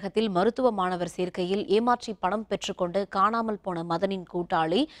பல்கலைக்கழகத்தில் மருத்துவ மாணவர் சேர்க்கையில் ஏமாற்றி பணம் பெற்றுக்கொண்டு காணாமல் போன மதனின்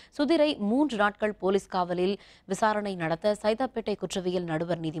கூட்டாளி சுதிரை 3 நாட்கள் போலீஸ் காவலில் விசாரணை நடத்த சைதாப்பேட்டை குற்றவியல்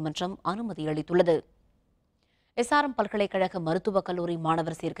நடுவர் நீதிமன்றம் அனுமதி அளித்துள்ளது. SRM பல்கலைக்கழக மருத்துவக் கல்லூரி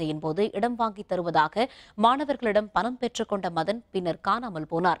மாணவர் சேர்க்கையின் போது இடம் வாங்கி தருவதாக மாணவர்களிடம் பணம் பெற்றுக்கொண்ட மதன் பின்னர் காணாமல்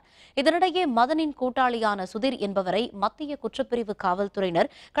போனார். இதனிடையே மதனின் கூட்டாளியான சுதிர் என்பவரை மத்திய குற்றப்பிரிவு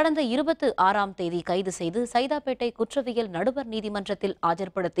காவல்துறையினர் கடந்த 26ஆம் தேதி கைது செய்து சைதாப்பேட்டை குற்றவியல் நடுவர் நீதிமன்றத்தில்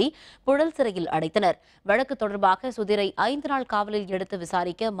ஆஜர்படுத்தி புழல் சிறையில் அடைத்தனர். வழக்கு தொடர்பாக சுதிரை 5 நாள் காவலில் எடுத்து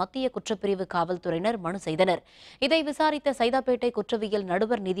விசாரிக்க மத்திய குற்றப்பிரிவு காவல்துறையினர் மனு செய்தனர். இதை விசாரித்த சைதாப்பேட்டை குற்றவியல்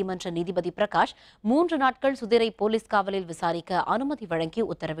நடுவர் நீதிமன்ற நீதிபதி பிரகாஷ் 3 நாட்கள் சுதிரை போலீஸ் காவலில் விசாரிக்க அனுமதி வழங்கி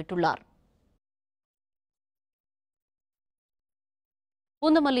உத்தரவிட்டுள்ளார்.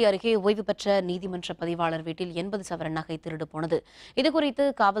 பூந்தமல்லி அருகே ஓய்வு பெற்ற நீதிமன்ற பதிவாளர் வீட்டில் 80 சவரன் நகை திருடு போனது. இதுகுறித்து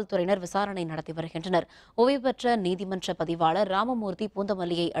காவல்துறையினர் விசாரணை நடத்தி வருகின்றனர். ஓய்வு பெற்ற நீதிமன்ற பதிவாளர் ராமமூர்த்தி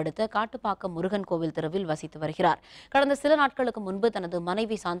பூந்தமல்லியை அடுத்த காட்டுப்பாக்கம் முருகன் கோவில் தெருவில் வசித்து வருகிறார். கடந்த சில நாட்களுக்கு முன்பு தனது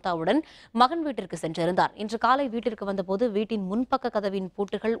மனைவி சாந்தாவுடன் மகன் வீட்டிற்கு சென்றிருந்தார். இன்று காலை வீட்டிற்கு வந்தபோது வீட்டின் முன்பக்க கதவின்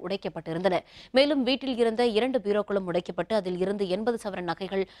பூட்டுகள் உடைக்கப்பட்டிருந்தன. மேலும் வீட்டில் இருந்த 2 பீரோக்களும் உடைக்கப்பட்டு அதில் இருந்து 80 சவரன்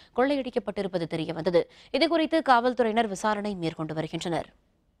நகைகள் கொள்ளையடிக்கப்பட்டிருப்பது தெரியவந்தது. இதுகுறித்து காவல்துறையினர் விசாரணை மேற்கொண்டு வருகின்றனர்.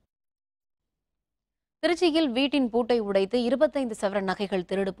 திருச்சியில் வீட்டின் பூட்டை உடைத்து 25 சவரன் நகைகள்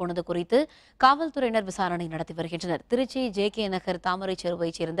திருடு போனது குறித்து காவல்துறையினர் விசாரணை நடத்தி வருகின்றனர். திருச்சி ஜே.கே. நகர் தாமரை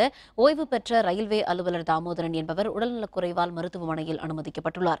செருவைச் சேர்ந்த ஓய்வு பெற்ற ரயில்வே அலுவலர் தாமோதரன் என்பவர் உடல்நலக்குறைவால் மருத்துவமனையில்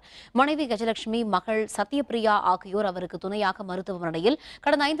அனுமதிக்கப்பட்டுள்ளார். மனைவி கஜலட்சுமி, மகள் சத்யபிரியா ஆகியோர் அவருக்கு துணையாக மருத்துவமனையில்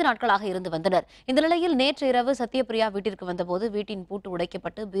கடந்த 5 நாட்களாக இருந்து வந்தனர். இந்த நிலையில் நேற்று இரவு சத்யபிரியா வீட்டிற்கு வந்தபோது வீட்டின் பூட்டு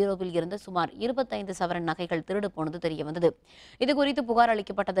உடைக்கப்பட்டு பீரோவில் இருந்த சுமார் 25 சவரன் நகைகள் திருடு போனது தெரியவந்தது. இதுகுறித்து புகார்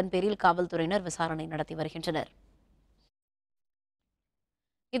அளிக்கப்பட்டதன் பேரில் காவல்துறையினர் விசாரணை நடத்தி வருகின்றனர்.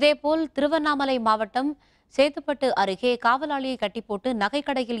 இதேபோல் திருவண்ணாமலை மாவட்டம் சேத்துப்பட்டு அருகே காவலாளியை கட்டிப்போட்டு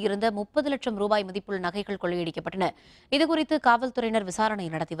நகைக்கடையில் இருந்த 30 லட்சம் ரூபாய் மதிப்புள்ள நகைகள் கொள்ளையடிக்கப்பட்டன. இதுகுறித்து காவல்துறையினர் விசாரணை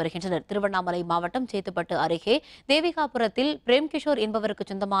நடத்தி வருகின்றனர். திருவண்ணாமலை மாவட்டம் சேத்துப்பட்டு அருகே தேவிகாபுரத்தில் பிரேம்கிஷோர் என்பவருக்கு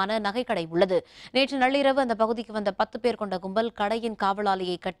சொந்தமான நகைக்கடை உள்ளது. நேற்று நள்ளிரவு அந்த பகுதிக்கு வந்த 10 பேர் கொண்ட கும்பல் கடையின்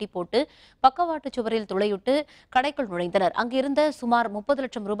காவலாளியை கட்டி போட்டு பக்கவாட்டு சுவரில் துளையிட்டு கடைக்குள் நுழைந்தனர். அங்கிருந்த சுமார் 30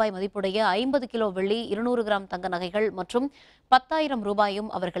 லட்சம் ரூபாய் மதிப்புடைய 50 கிலோ வெள்ளி, 200 கிராம் தங்க நகைகள் மற்றும் 10,000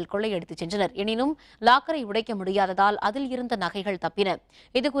 ரூபாயும் அவர்கள் கொள்ளையடித்துச் சென்றனர். எனினும் லாக்கரை உடைக்க முடியாததால் அதில் இருந்த நகைகள் தப்பின.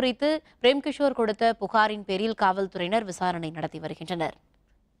 இதுகுறித்து பிரேம்கிஷோர் கொடுத்த புகாரின் பேரில் காவல்துறையினர் விசாரணை நடத்தி வருகின்றனர்.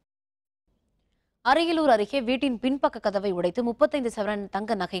 அரியலூர் அருகே வீட்டின் பின்பக்க கதவை உடைத்து 35 சவரன்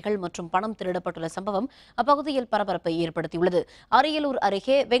தங்க நகைகள் மற்றும் பணம் திருடப்பட்டுள்ள சம்பவம் அப்பகுதியில் பரபரப்பை ஏற்படுத்தியுள்ளது. அரியலூர்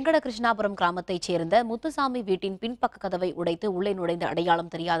அருகே வெங்கடகிருஷ்ணாபுரம் கிராமத்தைச் சேர்ந்த முத்துசாமி வீட்டின் பின்பக்க கதவை உடைத்து உள்ளே நுழைந்த அடையாளம்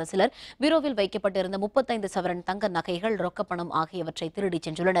தெரியாத சிலர் பீரோவில் வைக்கப்பட்டிருந்த 35 சவரன் தங்க நகைகள், ரொக்கப்பணம் ஆகியவற்றை திருடிச்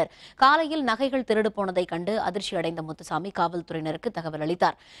சென்றுள்ளனர். காலையில் நகைகள் திருடு போனதை கண்டு அதிர்ச்சியடைந்த முத்துசாமி காவல்துறையினருக்கு தகவல்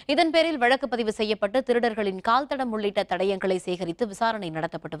அளித்தார். இதன் பேரில் வழக்கு பதிவு செய்யப்பட்டு திருடர்களின் கால்தடம் உள்ளிட்ட தடயங்களை சேகரித்து விசாரணை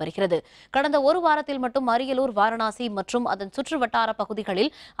நடத்தப்பட்டு வருகிறது. கடந்த ஒரு வாரத்தில் மட்டும் அரியலூர், வாரணாசி மற்றும் அதன் சுற்று வட்டார பகுதிகளில்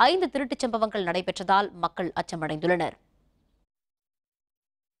 5 திருட்டுச் சம்பவங்கள் நடைபெற்றதால் மக்கள் அச்சமடைந்துள்ளனர்.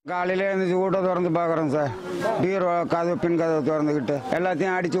 காலையில எழுந்துச்சு வீட்டை திறந்து பார்க்குறோம் சார். பீரோ கதவு, பின் கதவு திறந்துக்கிட்டு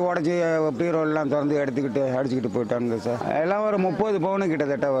எல்லாத்தையும் அடித்து உடச்சி பீரோ எல்லாம் திறந்து எடுத்துக்கிட்டு அடிச்சுக்கிட்டு போயிட்டாங்க சார். எல்லாம் ஒரு 30 பவுனு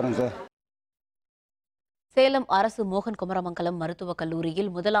கிட்டத்தட்ட வரும் சார். சேலம் அரசு மோகன் குமரமங்கலம் மருத்துவக் கல்லூரியில்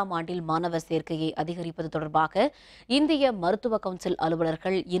 1ஆம் ஆண்டில் மாணவர் சேர்க்கையை அதிகரிப்பது தொடர்பாக இந்திய மருத்துவ கவுன்சில்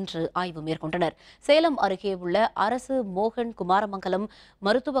அலுவலர்கள் இன்று ஆய்வு மேற்கொண்டனர். சேலம் அருகே உள்ள அரசு மோகன் குமாரமங்கலம்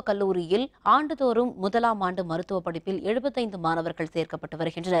மருத்துவக் கல்லூரியில் ஆண்டுதோறும் 1ஆம் ஆண்டு மருத்துவ படிப்பில் 75 மாணவர்கள் சேர்க்கப்பட்டு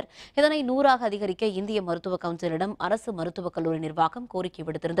வருகின்றனர். இதனை 100ஆக அதிகரிக்க இந்திய மருத்துவ கவுன்சிலிடம் அரசு மருத்துவக் கல்லூரி நிர்வாகம் கோரிக்கை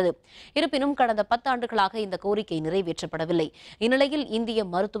விடுத்திருந்தது. இருப்பினும் கடந்த 10 ஆண்டுகளாக இந்த கோரிக்கை நிறைவேற்றப்படவில்லை. இந்நிலையில் இந்திய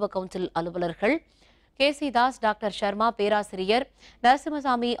மருத்துவ கவுன்சில் அலுவலர்கள் கே.சி. தாஸ், டாக்டர் சர்மா, பேராசிரியர்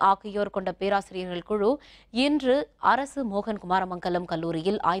நரசிம்மசாமி ஆகியோர் கொண்ட பேராசிரியர்கள் குழு இன்று அரசு மோகன் குமாரமங்கலம்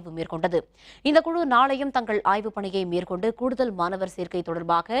கல்லூரியில் ஆய்வு மேற்கொண்டது. இந்த குழு நாளையும் தங்கள் ஆய்வுப் பணியை மேற்கொண்டு கூடுதல் மாணவர் சேர்க்கை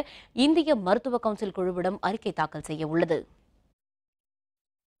தொடர்பாக இந்திய மருத்துவ கவுன்சில் குழுவிடம் அறிக்கை தாக்கல் செய்ய உள்ளது.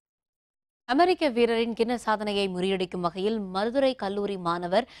 அமெரிக்க வீரரின் கின்னஸ் சாதனையை முறியடிக்கும் வகையில் மதுரை கல்லூரி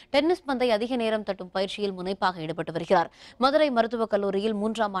மாணவர் டென்னிஸ் பந்தை அதிக நேரம் தட்டும் பயிற்சியில் முனைப்பாக ஈடுபட்டு வருகிறார். மதுரை மருத்துவக் கல்லூரியில்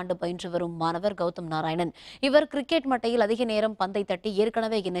 3ஆம் ஆண்டு பயின்று வரும் மாணவர் கௌதம் நாராயணன். இவர் கிரிக்கெட் மட்டையில் அதிக நேரம் பந்தை தட்டி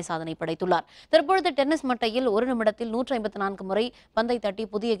ஏற்கனவே கின்னஸ் சாதனை படைத்துள்ளார். தற்பொழுது டென்னிஸ் மட்டையில் ஒரு நிமிடத்தில் 154 முறை பந்தை தட்டி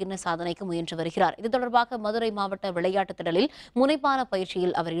புதிய கின்னஸ் சாதனைக்கு முயன்று வருகிறார். இது தொடர்பாக மதுரை மாவட்ட விளையாட்டுத் திடலில் முனைப்பான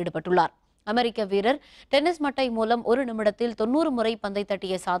பயிற்சியில் அவர் ஈடுபட்டுள்ளார். அமெரிக்க வீரர் டென்னிஸ் மட்டை மூலம் ஒரு நிமிடத்தில் 90 முறை பந்தை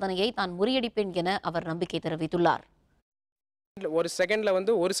தட்டிய சாதனையை தான் முறியடிப்பேன் என அவர் நம்பிக்கை தெரிவித்துள்ளார். ஒரு செகண்டில்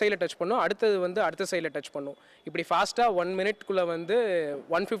ஒரு சைடில் டச் பண்ணும், அடுத்தது அடுத்த சைடில் டச் பண்ணும். இப்படி ஃபாஸ்ட்டாக 1 மினிட்குள்ளே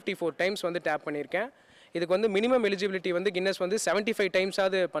 154 டைம்ஸ் டேப் பண்ணியிருக்கேன். இதுக்கு மினிமம் எலிஜிபிலிட்டி கின்னஸ் 75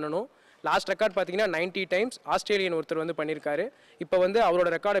 டைம்ஸாவது பண்ணணும். லாஸ்ட் ரெக்கார்ட் பார்த்தீங்கன்னா 90 டைம்ஸ் ஆஸ்திரேலியன் ஒருத்தர் பண்ணியிருக்காரு. இப்போ அவரோட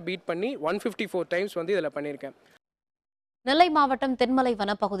ரெக்கார்டை பீட் பண்ணி 154 டைம்ஸ் இதில் பண்ணியிருக்கேன். நெல்லை மாவட்டம் தென்மலை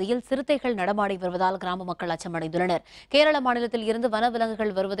வனப்பகுதியில் சிறுத்தைகள் நடமாடி வருவதால் கிராம மக்கள் அச்சமடைந்துள்ளனர். கேரள மாநிலத்தில் இருந்து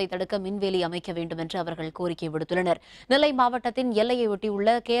வனவிலங்குகள் வருவதை தடுக்க மின்வேலி அமைக்க வேண்டும் என்று அவர்கள் கோரிக்கை விடுத்துள்ளனர். நெல்லை மாவட்டத்தின் எல்லையை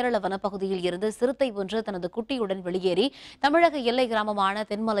ஒட்டியுள்ள கேரள வனப்பகுதியில் இருந்து சிறுத்தை ஒன்று தனது குட்டியுடன் வெளியேறி தமிழக எல்லை கிராமமான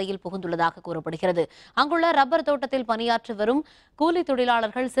தென்மலையில் புகுந்துள்ளதாக கூறப்படுகிறது. அங்குள்ள ரப்பர் தோட்டத்தில் பணியாற்றி வரும் கூலி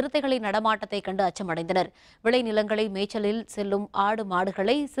தொழிலாளர்கள் சிறுத்தைகளின் நடமாட்டத்தை கண்டு அச்சமடைந்தனர். விளைநிலங்களை மேய்ச்சலில் செல்லும் ஆடு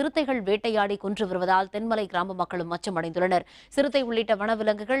மாடுகளை சிறுத்தைகள் வேட்டையாடி கொன்று வருவதால் தென்மலை கிராம மக்களும் அச்சமடைந்துள்ளனர். சிறுத்தை உள்ளிட்ட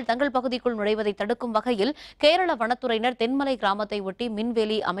வனவிலங்குகள் தங்கள் பகுதிக்குள் நுழைவதை தடுக்கும் வகையில் கேரள வனத்துறையினர் தென்மலை கிராமத்தை ஒட்டி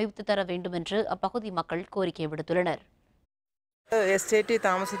மின்வேலி அமைத்து தர வேண்டும் என்று அப்பகுதி மக்கள் கோரிக்கை விடுத்துள்ளனர். എസ്റ്റേറ്റിൽ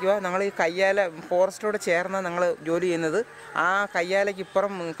താമസിക്കുക. ഞങ്ങൾ ഈ കയ്യാല ഫോറസ്റ്റോട് ചേർന്നാണ് ഞങ്ങൾ ജോലി ചെയ്യുന്നത്. ആ കയ്യാലയ്ക്ക്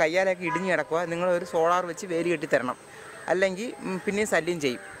ഇപ്പുറം കയ്യാലയൊക്കെ ഇടിഞ്ഞു കിടക്കുക. നിങ്ങൾ ഒരു സോളാർ വെച്ച് വേലി കെട്ടിത്തരണം, അല്ലെങ്കിൽ പിന്നെയും ശല്യം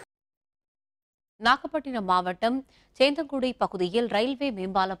ചെയ്യും. நாகப்பட்டினம் மாவட்டம் சேந்தங்குடி பகுதியில் ரயில்வே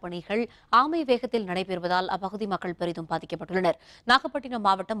மேம்பால பணிகள் ஆமை வேகத்தில் நடைபெறுவதால் அப்பகுதி மக்கள் பெரிதும் பாதிக்கப்பட்டுள்ளனர். நாகப்பட்டினம்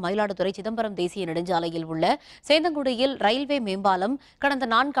மாவட்டம் மயிலாடுதுறை சிதம்பரம் தேசிய நெடுஞ்சாலையில் உள்ள சேந்தங்குடியில் ரயில்வே மேம்பாலம் கடந்த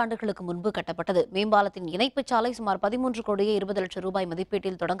 4 ஆண்டுகளுக்கு முன்பு கட்டப்பட்டது. மேம்பாலத்தின் இணைப்புச் சாலை சுமார் 13 கோடியே 20 லட்சம் ரூபாய்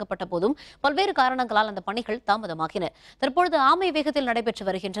மதிப்பீட்டில் தொடங்கப்பட்ட போதும் பல்வேறு காரணங்களால் அந்த பணிகள் தாமதமாகின. தற்பொழுது ஆமை வேகத்தில் நடைபெற்று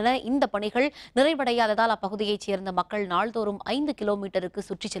வருகின்றன. இந்த பணிகள் நிறைவடையாததால் அப்பகுதியைச் சேர்ந்த மக்கள் நாள்தோறும் 5 கிலோமீட்டருக்கு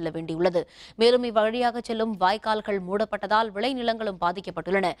சுற்றிச் செல்ல வேண்டியுள்ளது. மேலும் இவ்வழியாக செல்லும் வாய்க்கால்கள் மூடப்பட்டதால் விளைநிலங்களும்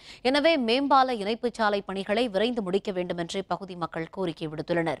பாதிக்கப்பட்டுள்ளன. எனவே மேம்பால இணைப்புச் சாலை பணிகளை விரைந்து முடிக்க வேண்டும் என்று பகுதி மக்கள் கோரிக்கை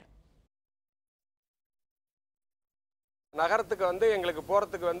விடுத்துள்ளனர். நகரத்துக்கு எங்களுக்கு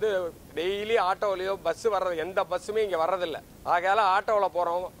போகிறதுக்கு டெய்லி ஆட்டோவிலையோ பஸ் வர்றது, எந்த பஸ்ஸுமே இங்கே வர்றதில்லை. ஆகையால் ஆட்டோவில்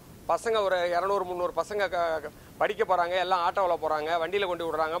போகிறோம். பசங்க ஒரு 200-300 பசங்க படிக்க போகிறாங்க, எல்லாம் ஆட்டோவில் போகிறாங்க, வண்டியில் கொண்டு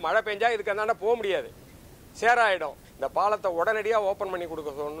விடுறாங்க. மழை பெஞ்சா இதுக்கு அந்தாண்ட போக முடியாது, சேராயிடும். இந்த பாலத்தை உடனடியாக ஓப்பன் பண்ணி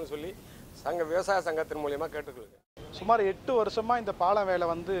கொடுக்கணும்னு சொல்லி விவசாய சங்கத்தின் மூலியமாக கேட்டுக்கொள்ளுங்க. சுமார் 8 வருஷமாக இந்த பாலம் வேலை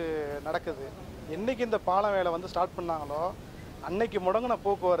நடக்குது. என்னைக்கு இந்த பாலம் வேலை ஸ்டார்ட் பண்ணாங்களோ அன்னைக்கு முடங்கின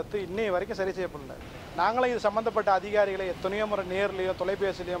போக்குவரத்து இன்னைய வரைக்கும் சரி செய்யப்படல. நாங்களும் இது சம்மந்தப்பட்ட அதிகாரிகளை எத்தனையோ முறை நேர்லையோ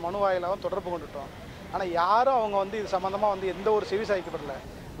தொலைபேசிலையோ மனுவாயிலாகவும் தொடர்பு கொண்டுட்டோம். ஆனால் யாரும் அவங்க இது சம்மந்தமாக எந்த ஒரு செவி சாய்க்கப்படல.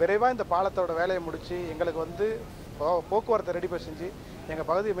 விரைவாக இந்த பாலத்தோட வேலையை முடித்து எங்களுக்கு போக்குவரத்தை ரெடி பண்ணி செஞ்சு எங்கள்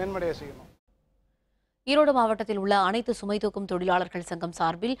பகுதியை மேன்மடைய செய்யணும். ஈரோடு மாவட்டத்தில் உள்ள அனைத்து சுமை தூக்கும் தொழிலாளர்கள் சங்கம்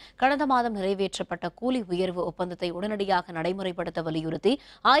சார்பில் கடந்த மாதம் நிறைவேற்றப்பட்ட கூலி உயர்வு ஒப்பந்தத்தை உடனடியாக நடைமுறைப்படுத்த வலியுறுத்தி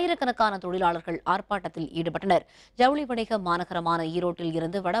ஆயிரக்கணக்கான தொழிலாளர்கள் ஆர்ப்பாட்டத்தில் ஈடுபட்டனர். ஜவுளி வணிக மாநகரமான ஈரோட்டில்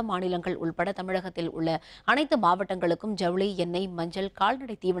இருந்து வட மாநிலங்கள் உட்பட தமிழகத்தில் உள்ள அனைத்து மாவட்டங்களுக்கும் ஜவுளி, எண்ணெய், மஞ்சள்,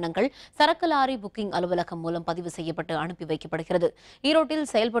 கால்நடை தீவனங்கள் சரக்கு லாரி புக்கிங் அலுவலகம் மூலம் பதிவு செய்யப்பட்டு அனுப்பி வைக்கப்படுகிறது.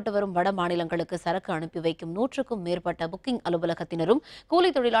 ஈரோட்டில் செயல்பட்டு வரும் வட மாநிலங்களுக்கு சரக்கு அனுப்பி வைக்கும் 100க்கும் மேற்பட்ட புக்கிங் அலுவலகத்தினரும்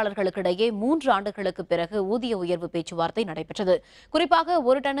கூலி தொழிலாளர்களுக்கு இடையே 3 ஆண்டுகளுக்கு பிறகு ஊதிய உயர்வு பேச்சுவார்த்தை நடைபெற்றது. குறிப்பாக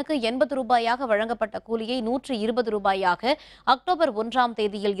ஒரு டனுக்கு 80 ரூபாயாக வழங்கப்பட்ட கூலியை 120 ரூபாயாக அக்டோபர் 1ஆம்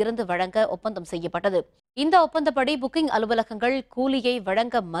தேதியில் இருந்து வழங்க ஒப்பந்தம் செய்யப்பட்டது. இந்த ஒப்பந்தப்படி புக்கிங் அலுவலகங்கள் கூலியை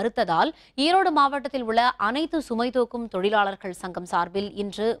வழங்க மறுத்ததால் ஈரோடு மாவட்டத்தில் உள்ள அனைத்து சுமை தூக்கும் தொழிலாளர்கள் சங்கம் சார்பில்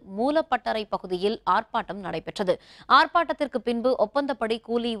இன்று மூலப்பட்டறை பகுதியில் ஆர்ப்பாட்டம் நடைபெற்றது. ஆர்ப்பாட்டத்திற்கு பின்பு ஒப்பந்தப்படி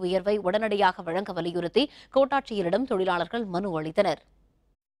கூலி உயர்வை உடனடியாக வழங்க வலியுறுத்தி கோட்டாட்சியரிடம் தொழிலாளர்கள் மனு அளித்தனர்.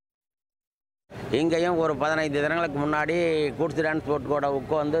 இங்கேயும் ஒரு 15 தினங்களுக்கு முன்னாடி கூட்ஸ் டிரான்ஸ்போர்ட் கூட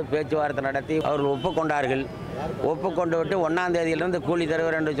உட்கார்ந்து பேச்சுவார்த்தை நடத்தி அவர்கள் ஒப்புக்கொண்டார்கள். ஒப்புக்கொண்டு விட்டு 1ஆம் தேதியிலிருந்து கூலி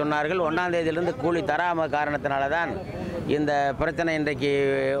தருவர் என்று சொன்னார்கள். 1ஆம் தேதியிலிருந்து கூலி தராம காரணத்தினால தான் இந்த பிரச்சனை இன்றைக்கு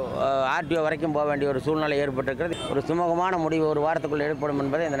ஆர்டிஓ வரைக்கும் போக வேண்டிய ஒரு சூழ்நிலை ஏற்பட்டிருக்கிறது. ஒரு சுமூகமான முடிவு ஒரு வாரத்துக்குள் ஏற்படும்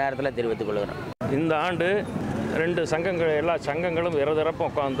என்பதை இந்த நேரத்தில் தெரிவித்துக் கொள்கிறேன். இந்த ஆண்டு 2 சங்கங்கள், எல்லா சங்கங்களும் இருதரப்பும்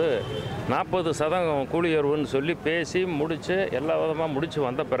உட்காந்து 40% கூலி உயர்வுன்னு சொல்லி பேசி முடித்து எல்லா விதமாக முடித்து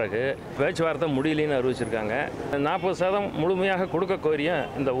வந்த பிறகு பேச்சுவார்த்தை முடியலன்னு அறிவிச்சிருக்காங்க. 40% முழுமையாக கொடுக்க கோரியும்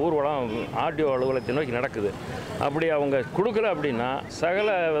இந்த ஊர்வலம் ஆர்டிஓ அலுவலகத்தை நோக்கி நடக்குது. அப்படி அவங்க கொடுக்கல அப்படின்னா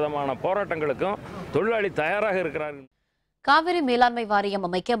சகல விதமான போராட்டங்களுக்கும் தொழிலாளி தயாராக இருக்கிறார்கள். காவிரி மேலாண்மை வாரியம்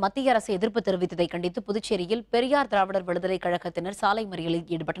அமைக்க மத்திய அரசு எதிர்ப்பு தெரிவித்ததை கண்டித்து புதுச்சேரியில் பெரியார் திராவிடர் விடுதலை கழகத்தினர் சாலை மறியலில்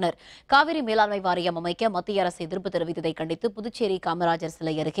ஈடுபட்டனர். காவிரி மேலாண்மை வாரியம் அமைக்க மத்திய அரசு எதிர்ப்பு தெரிவித்ததை கண்டித்து புதுச்சேரி காமராஜர்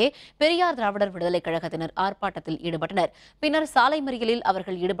சிலை அருகே பெரியார் திராவிடர் விடுதலை கழகத்தினர் ஆர்ப்பாட்டத்தில் ஈடுபட்டனர். பின்னர் சாலை மறியலில்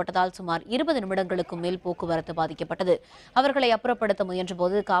அவர்கள் ஈடுபட்டதால் சுமார் 20 நிமிடங்களுக்கும் மேல் போக்குவரத்து பாதிக்கப்பட்டது. அவர்களை அப்புறப்படுத்த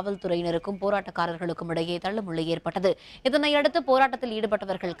முயன்றபோது காவல்துறையினருக்கும் போராட்டக்காரர்களுக்கும் இடையே தள்ளுமுள்ளு ஏற்பட்டது. இதனையடுத்து போராட்டத்தில்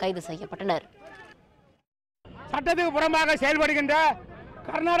ஈடுபட்டவர்கள் கைது செய்யப்பட்டனர். சட்டத்துக்கு புறம்பாக செயல்படுகின்ற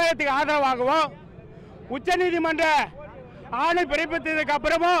கர்நாடகத்துக்கு ஆதரவாகவும் உச்சநீதிமன்ற ஆணை பிறப்பித்ததுக்கு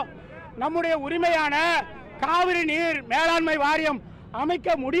அப்புறமும் நம்முடைய உரிமையான காவிரி நீர் மேலாண்மை வாரியம்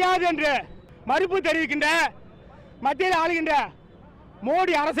அமைக்க முடியாது என்று மறுப்பு தெரிவிக்கின்ற மத்தியில் ஆளுகின்ற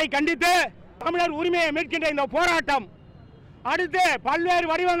மோடி அரசை கண்டித்து தமிழர் உரிமையை மீட்கின்ற இந்த போராட்டம் அடுத்து பல்வேறு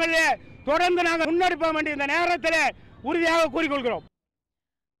வடிவங்களில் தொடர்ந்து நாங்கள் முன்னெடுப்போம் என்று இந்த நேரத்தில் உறுதியாக கூறிக்கொள்கிறோம்.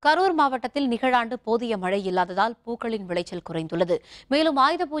 கரூர் மாவட்டத்தில் நிகழாண்டு போதிய மழை இல்லாததால் பூக்களின் விளைச்சல் குறைந்துள்ளது. மேலும்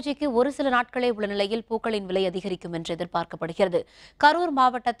ஆயுத பூஜைக்கு ஒரு சில நாட்களே உள்ள நிலையில் பூக்களின் விலை அதிகரிக்கும் என்று எதிர்பார்க்கப்படுகிறது. கரூர்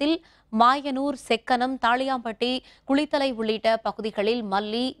மாவட்டத்தில் மாயனூர், செக்கனம், தாளியாம்பட்டி, குளித்தலை உள்ளிட்ட பகுதிகளில்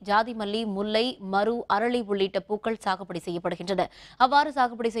மல்லி, ஜாதி மல்லி, முல்லை, மரு, அரளி உள்ளிட்ட பூக்கள் சாகுபடி செய்யப்படுகின்றன. அவ்வாறு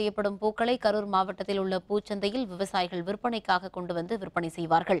சாகுபடி செய்யப்படும் பூக்களை கரூர் மாவட்டத்தில் உள்ள பூச்சந்தையில் விவசாயிகள் விற்பனைக்காக கொண்டு வந்து விற்பனை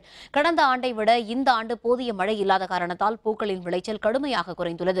செய்வார்கள். கடந்த ஆண்டை விட இந்த ஆண்டு போதிய மழை இல்லாத காரணத்தால் பூக்களின் விளைச்சல் கடுமையாக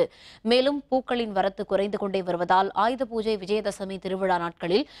குறைந்துள்ளது. மேலும் பூக்களின் வரத்து குறைந்து கொண்டே வருவதால் ஆயுத பூஜை, விஜயதசமி திருவிழா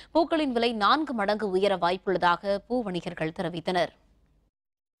நாட்களில் பூக்களின் விலை 4 மடங்கு உயர வாய்ப்புள்ளதாக பூ வணிகர்கள் தெரிவித்தனர்.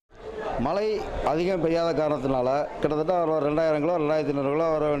 மழை அதிகம் பெய்யாத காரணத்தினால கிட்டத்தட்ட ஒரு 2000 கிலோ 2500 கிலோ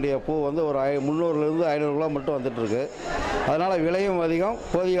வர வேண்டிய பூ வந்து ஒரு 300லேருந்து 500 கிலோ மட்டும் வந்துட்டுருக்கு. அதனால் விலையும் அதிகம்,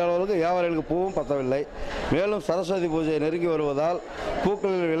 போதிய அளவுக்கு வியாபாரிகளுக்கு பூவும் பத்தவில்லை. மேலும் சரஸ்வதி பூஜை நெருங்கி வருவதால்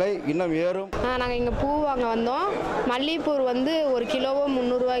பூக்களின் விலை இன்னும் ஏறும். நாங்கள் இங்கே பூ வாங்க வந்தோம். மல்லிகைப்பூ வந்து ஒரு கிலோவோ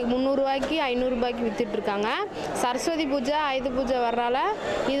 300 ரூபாய்க்கு 500 ரூபாய்க்கு விற்றுட்ருக்காங்க. சரஸ்வதி பூஜை ஆயுத பூஜை வர்றால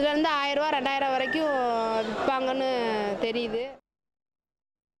இதுலேருந்து 1000 ரூபா 2000 வரைக்கும் விற்பாங்கன்னு தெரியுது.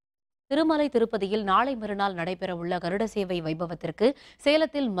 திருமலை திருப்பதியில் நாளை மறுநாள் நடைபெறவுள்ள கருட சேவை வைபவத்திற்கு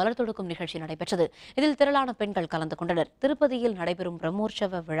சேலத்தில் மலர் தொடுக்கும் நிகழ்ச்சி நடைபெற்றது. இதில் திரளான பெண்கள் கலந்து கொண்டனர். திருப்பதியில் நடைபெறும்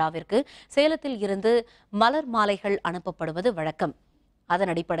பிரம்மோற்சவ விழாவிற்கு சேலத்தில் இருந்து மலர் மாலைகள் அனுப்பப்படுவது வழக்கம். அதன்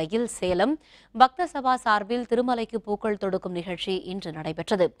அடிப்படையில் சேலம் பக்த சபா சார்பில் திருமலைக்கு பூக்கள் தொடுக்கும் நிகழ்ச்சி இன்று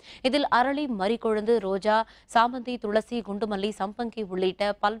நடைபெற்றது. இதில் அரளி, மரிக்கொழுந்து, ரோஜா, சாமந்தி, துளசி, குண்டுமல்லி, சம்பங்கி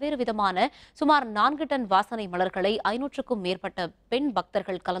உள்ளிட்ட பல்வேறு விதமான சுமார் 4 டன் வாசனை மலர்களை 500க்கும் மேற்பட்ட பெண்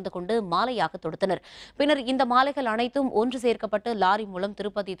பக்தர்கள் கலந்து கொண்டு மாலையாக தொடுத்தனர். பின்னர் இந்த மாலைகள் அனைத்தும் ஒன்று சேர்க்கப்பட்டு லாரி மூலம்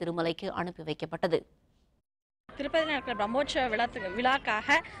திருப்பதி திருமலைக்கு அனுப்பி வைக்கப்பட்டது. திருப்பதியில் இருக்கிற பிரம்மோற்சவ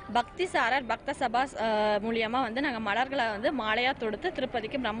விழாக்காக பக்தி சாரர் பக்த சபா மூலியமாக வந்து நாங்கள் மலர்களை வந்து மாலையாக தொடுத்து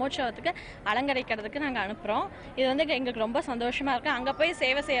திருப்பதிக்கு பிரம்மோற்சவத்துக்கு அலங்கரிக்கிறதுக்கு நாங்கள் அனுப்புகிறோம். இது வந்து எங்களுக்கு ரொம்ப சந்தோஷமாக இருக்குது. அங்கே போய்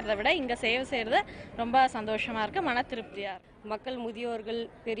சேவை செய்கிறத விட இங்கே சேவை செய்கிறது ரொம்ப சந்தோஷமாக இருக்குது, மன திருப்தியாக இருக்குது. மக்கள், முதியோர்கள்,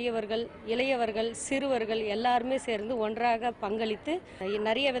 பெரியவர்கள், இளையவர்கள், சிறுவர்கள் எல்லாருமே சேர்ந்து ஒன்றாக பங்களித்து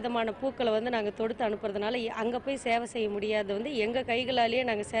நிறைய விதமான பூக்களை வந்து நாங்கள் தொடுத்து அனுப்புறதுனால அங்கே போய் சேவை செய்ய முடியாது வந்து எங்கள் கைகளாலேயே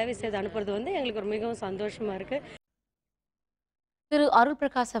நாங்கள் சேவை செய்து அனுப்புறது வந்து எங்களுக்கு ஒரு மிகவும் சந்தோஷமாக இருக்குது. திரு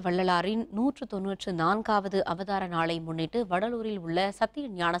அருள்பிரகாச வள்ளலாரின் 194வது அவதார நாளை முன்னிட்டு வடலூரில் உள்ள சத்திய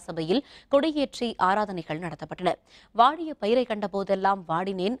ஞான சபையில் கொடியேற்றி ஆராதனைகள் நடத்தப்பட்டன. வாடிய பயிரை கண்ட போதெல்லாம்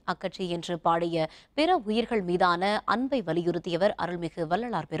வாடினேன் அக்கட்சி என்று பாடிய பிற உயிர்கள் மீதான அன்பை வலியுறுத்தியவர் அருள்மிகு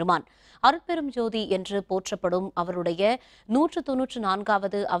வள்ளலார் பெருமான். அருட்பெரும் ஜோதி என்று போற்றப்படும் அவருடைய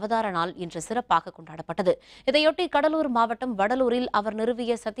 194வது அவதார நாள் இன்று சிறப்பாக கொண்டாடப்பட்டது. இதையொட்டி கடலூர் மாவட்டம் வடலூரில் அவர்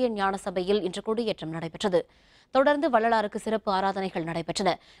நிறுவிய சத்திய ஞான சபையில் இன்று கொடியேற்றம் நடைபெற்றது. தொடர்ந்து வள்ளலாருக்கு சிறப்பு ஆராதனைகள் நடைபெற்றன.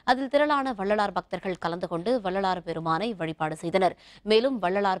 அதில் திரளான வள்ளலார் பக்தர்கள் கலந்து கொண்டு வள்ளலார் பெருமானை வழிபாடு செய்தனர். மேலும்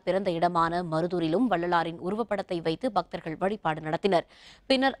வள்ளலார் பிறந்த இடமான மருதூரிலும் வள்ளலாரின் உருவப்படத்தை வைத்து பக்தர்கள் வழிபாடு நடத்தினர்.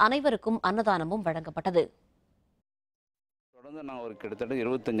 பின்னர் அனைவருக்கும் அன்னதானமும் வழங்கப்பட்டது. தொடர்ந்து நாங்கள் ஒரு கிட்டத்தட்ட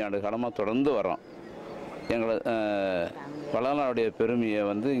 25 ஆண்டு காலமாக தொடர்ந்து வரோம். எங்களை வள்ளலாருடைய பெருமையை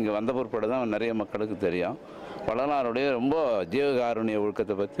வந்து இங்கே வந்த பிற்பாடு தான் நிறைய மக்களுக்கு தெரியும். வள்ளலாருடைய ரொம்ப ஜீவகாருண்ய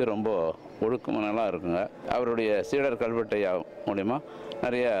ஒழுக்கத்தை பற்றி ரொம்ப ஒழுக்கமானலாம் இருக்குங்க. அவருடைய சீடர் கல்வெட்டையா மூலிமா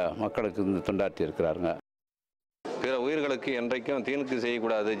நிறைய மக்களுக்கு இந்த தொண்டாற்றி இருக்கிறாருங்க. பிற உயிர்களுக்கு என்றைக்கும் தீனுக்கு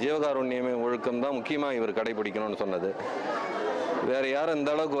செய்யக்கூடாது, ஜீவகாருண்யமே ஒழுக்கம் தான் முக்கியமாக இவர் கடைபிடிக்கணும்னு சொன்னது. வேறு யாரும்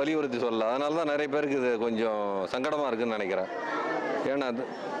இந்த அளவுக்கு வலியுறுத்தி சொல்லல. அதனால தான் நிறைய பேருக்கு இது கொஞ்சம் சங்கடமாக இருக்குதுன்னு நினைக்கிறேன். ஏன்னா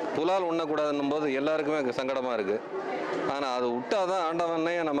புலால் உண்ணக்கூடாதுன்னும் போது எல்லாருக்குமே சங்கடமாக இருக்குது. ஆனால் அது விட்டாதான்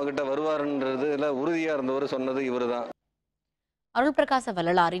ஆண்டவனே நம்மக்கிட்ட வருவாருன்றதுல உறுதியாக இருந்தவர் சொன்னது இவர் தான். அருள்பிரகாச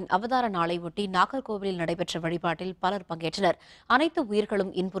வள்ளலாரின் அவதார நாளை ஒட்டி நாகர்கோவிலில் நடைபெற்ற வழிபாட்டில் பலர் பங்கேற்றனர். அனைத்து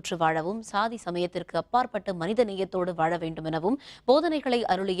உயிர்களும் இன்புற்று வாழவும், சாதி சமயத்திற்கு அப்பாற்பட்டு மனித நேயத்தோடு வாழ வேண்டும் எனவும் போதனைகளை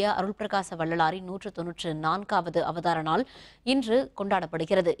அருளிய அருள்பிரகாச வள்ளலாரின் 194வது அவதார நாள் இன்று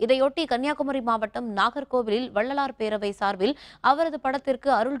கொண்டாடப்படுகிறது. இதையொட்டி கன்னியாகுமரி மாவட்டம் நாகர்கோவிலில் வள்ளலார் பேரவை சார்பில் அவரது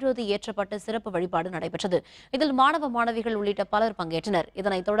படத்திற்கு அருள்ஜோதி ஏற்றப்பட்டு சிறப்பு வழிபாடு நடைபெற்றது. இதில் மாணவ மாணவிகள் உள்ளிட்ட பலர் பங்கேற்றனர்.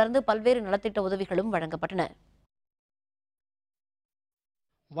 இதனைத் தொடர்ந்து பல்வேறு நலத்திட்ட உதவிகளும் வழங்கப்பட்டன.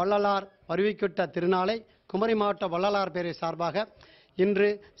 வள்ளலார் வருவிக்கிட்ட திருநாளை குமரி மாவட்ட வள்ளலார் பேரவை சார்பாக இன்று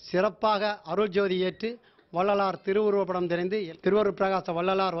சிறப்பாக அருள்ஜோதி ஏற்று வள்ளலார் திருவுருவப்படம் தெரிந்து திருவருட்பிரகாச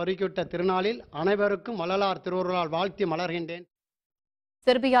வள்ளலார் வருவிக்கிட்ட திருநாளில் அனைவருக்கும் வள்ளலார் திருவுருளால் வாழ்த்தி மலர்கின்றேன்.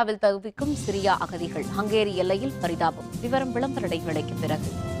 செர்பியாவில் தவிக்கும் சிரியா அகதிகள் ஹங்கேரி எல்லையில் பரிதாபம். விவரம் விளம்பர இடைவேளைக்கு பிறகு.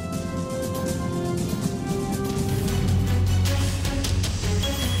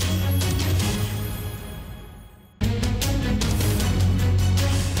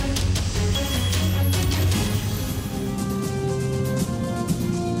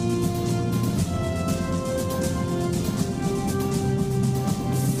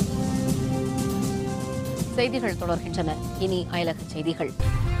 செய்திகள் தொடர்கின்றன. இனி அயலக செய்திகள்.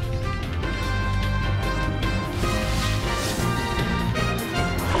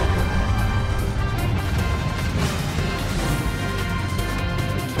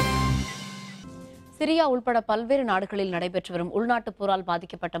 சிரியா உள்பட பல்வேறு நாடுகளில் நடைபெற்று வரும் உள்நாட்டுப் போரால்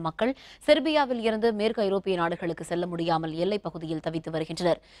பாதிக்கப்பட்ட மக்கள் செர்பியாவில் இருந்து மேற்கு ஐரோப்பிய நாடுகளுக்கு செல்ல முடியாமல் எல்லைப் பகுதியில் தவித்து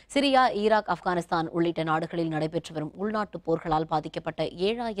வருகின்றனர். சிரியா, ஈராக், ஆப்கானிஸ்தான் உள்ளிட்ட நாடுகளில் நடைபெற்று வரும் உள்நாட்டுப் போர்களால் பாதிக்கப்பட்ட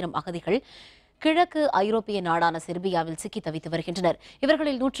 7000 அகதிகள் கிழக்கு ஐரோப்பிய நாடான செர்பியாவில் சிக்கி தவித்து வருகின்றனர்.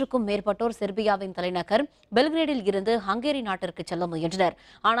 இவர்களில் 100க்கும் மேற்பட்டோர் செர்பியாவின் தலைநகர் பெல்கிரேடில் இருந்து ஹங்கேரி நாட்டிற்கு செல்ல முயன்றனர்.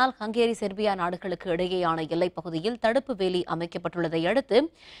 ஆனால் ஹங்கேரி செர்பியா நாடுகளுக்கு இடையேயான எல்லைப் பகுதியில் தடுப்பு வேலி அமைக்கப்பட்டுள்ளதை அடுத்து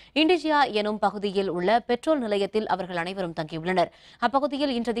இண்டிஜியா எனும் பகுதியில் உள்ள பெட்ரோல் நிலையத்தில் அவர்கள் அனைவரும் தங்கியுள்ளனர்.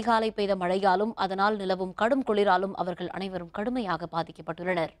 அப்பகுதியில் இன்று அதிகாலை பெய்த மழையாலும் அதனால் நிலவும் கடும் குளிராலும் அவர்கள் அனைவரும் கடுமையாக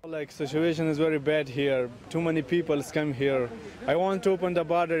பாதிக்கப்பட்டுள்ளனர். Situation is very bad here. Too many people come here. I want to open the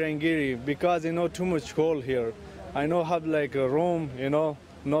border in Hungary because too much cold here. I have like a room,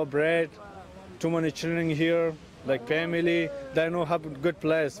 no bread. Too many children here, like family. They don't have a good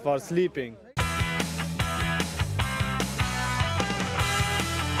place for sleeping.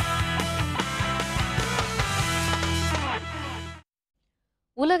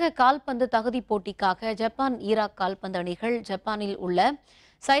 உலக கால்பந்து தகுதிப் போட்டிக்காக Japan Iraq கால்பந்து அணிகள் ஜப்பானில் உள்ள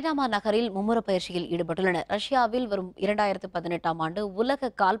சைடாமா நகரில் மும்முர பயிற்சியில் ஈடுபட்டுள்ளனர். ரஷ்யாவில் வரும் 2018ஆம் ஆண்டு உலக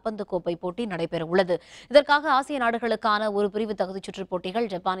கால்பந்து கோப்பை போட்டி நடைபெற உள்ளது. இதற்காக ஆசிய நாடுகளுக்கான ஒரு பிரிவு தகுதிச் சுற்றுப் போட்டிகள்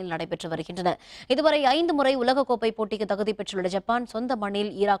ஜப்பானில் நடைபெற்று வருகின்றன. இதுவரை 5 முறை உலக கோப்பை போட்டிக்கு தகுதி பெற்றுள்ள ஜப்பான் சொந்த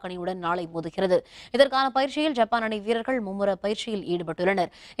மண்ணில் ஈராக் அணியுடன் நாளை மோதுகிறது. இதற்கான பயிற்சியில் ஜப்பான் அணி வீரர்கள் மும்முர பயிற்சியில்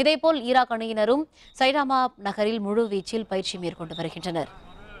ஈடுபட்டுள்ளனர். இதேபோல் ஈராக் அணியினரும் சைடாமா நகரில் முழு வீச்சில் பயிற்சி மேற்கொண்டு வருகின்றனர்.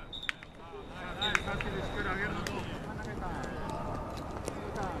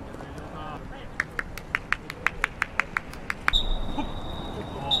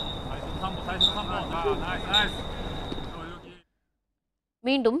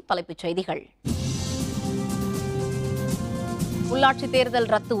 மீண்டும் தலைப்புச் செய்திகள். உள்ளாட்சி தேர்தல்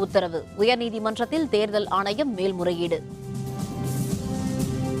ரத்து உத்தரவு. உயர்நீதிமன்றத்தில் தேர்தல் ஆணையம் மேல்முறையீடு.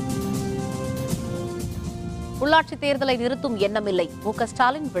 உள்ளாட்சி தேர்தலை நிறுத்தும் எண்ணமில்லை, மு.க.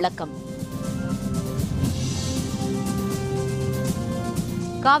 ஸ்டாலின் விளக்கம்.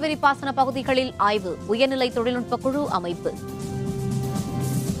 காவிரி பாசன பகுதிகளில் ஆய்வு. உயர்நிலை தொழில்நுட்ப குழு அமைப்பு.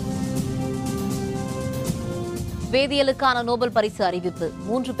 வேதியியலுக்கான நோபல் பரிசு அறிவிப்பு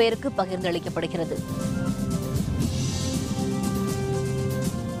 3 பேருக்கு பகிர்ந்தளிக்கப்படுகிறது.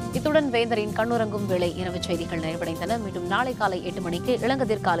 இத்துடன் வேந்தரின் கண்ணுறங்கும் வேளை இரவு செய்திகள் நிறைவடைந்தன. மீண்டும் நாளை காலை 8 மணிக்கு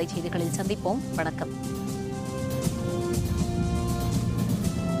இளங்கதிர் காலை செய்திகளில் சந்திப்போம். வணக்கம்.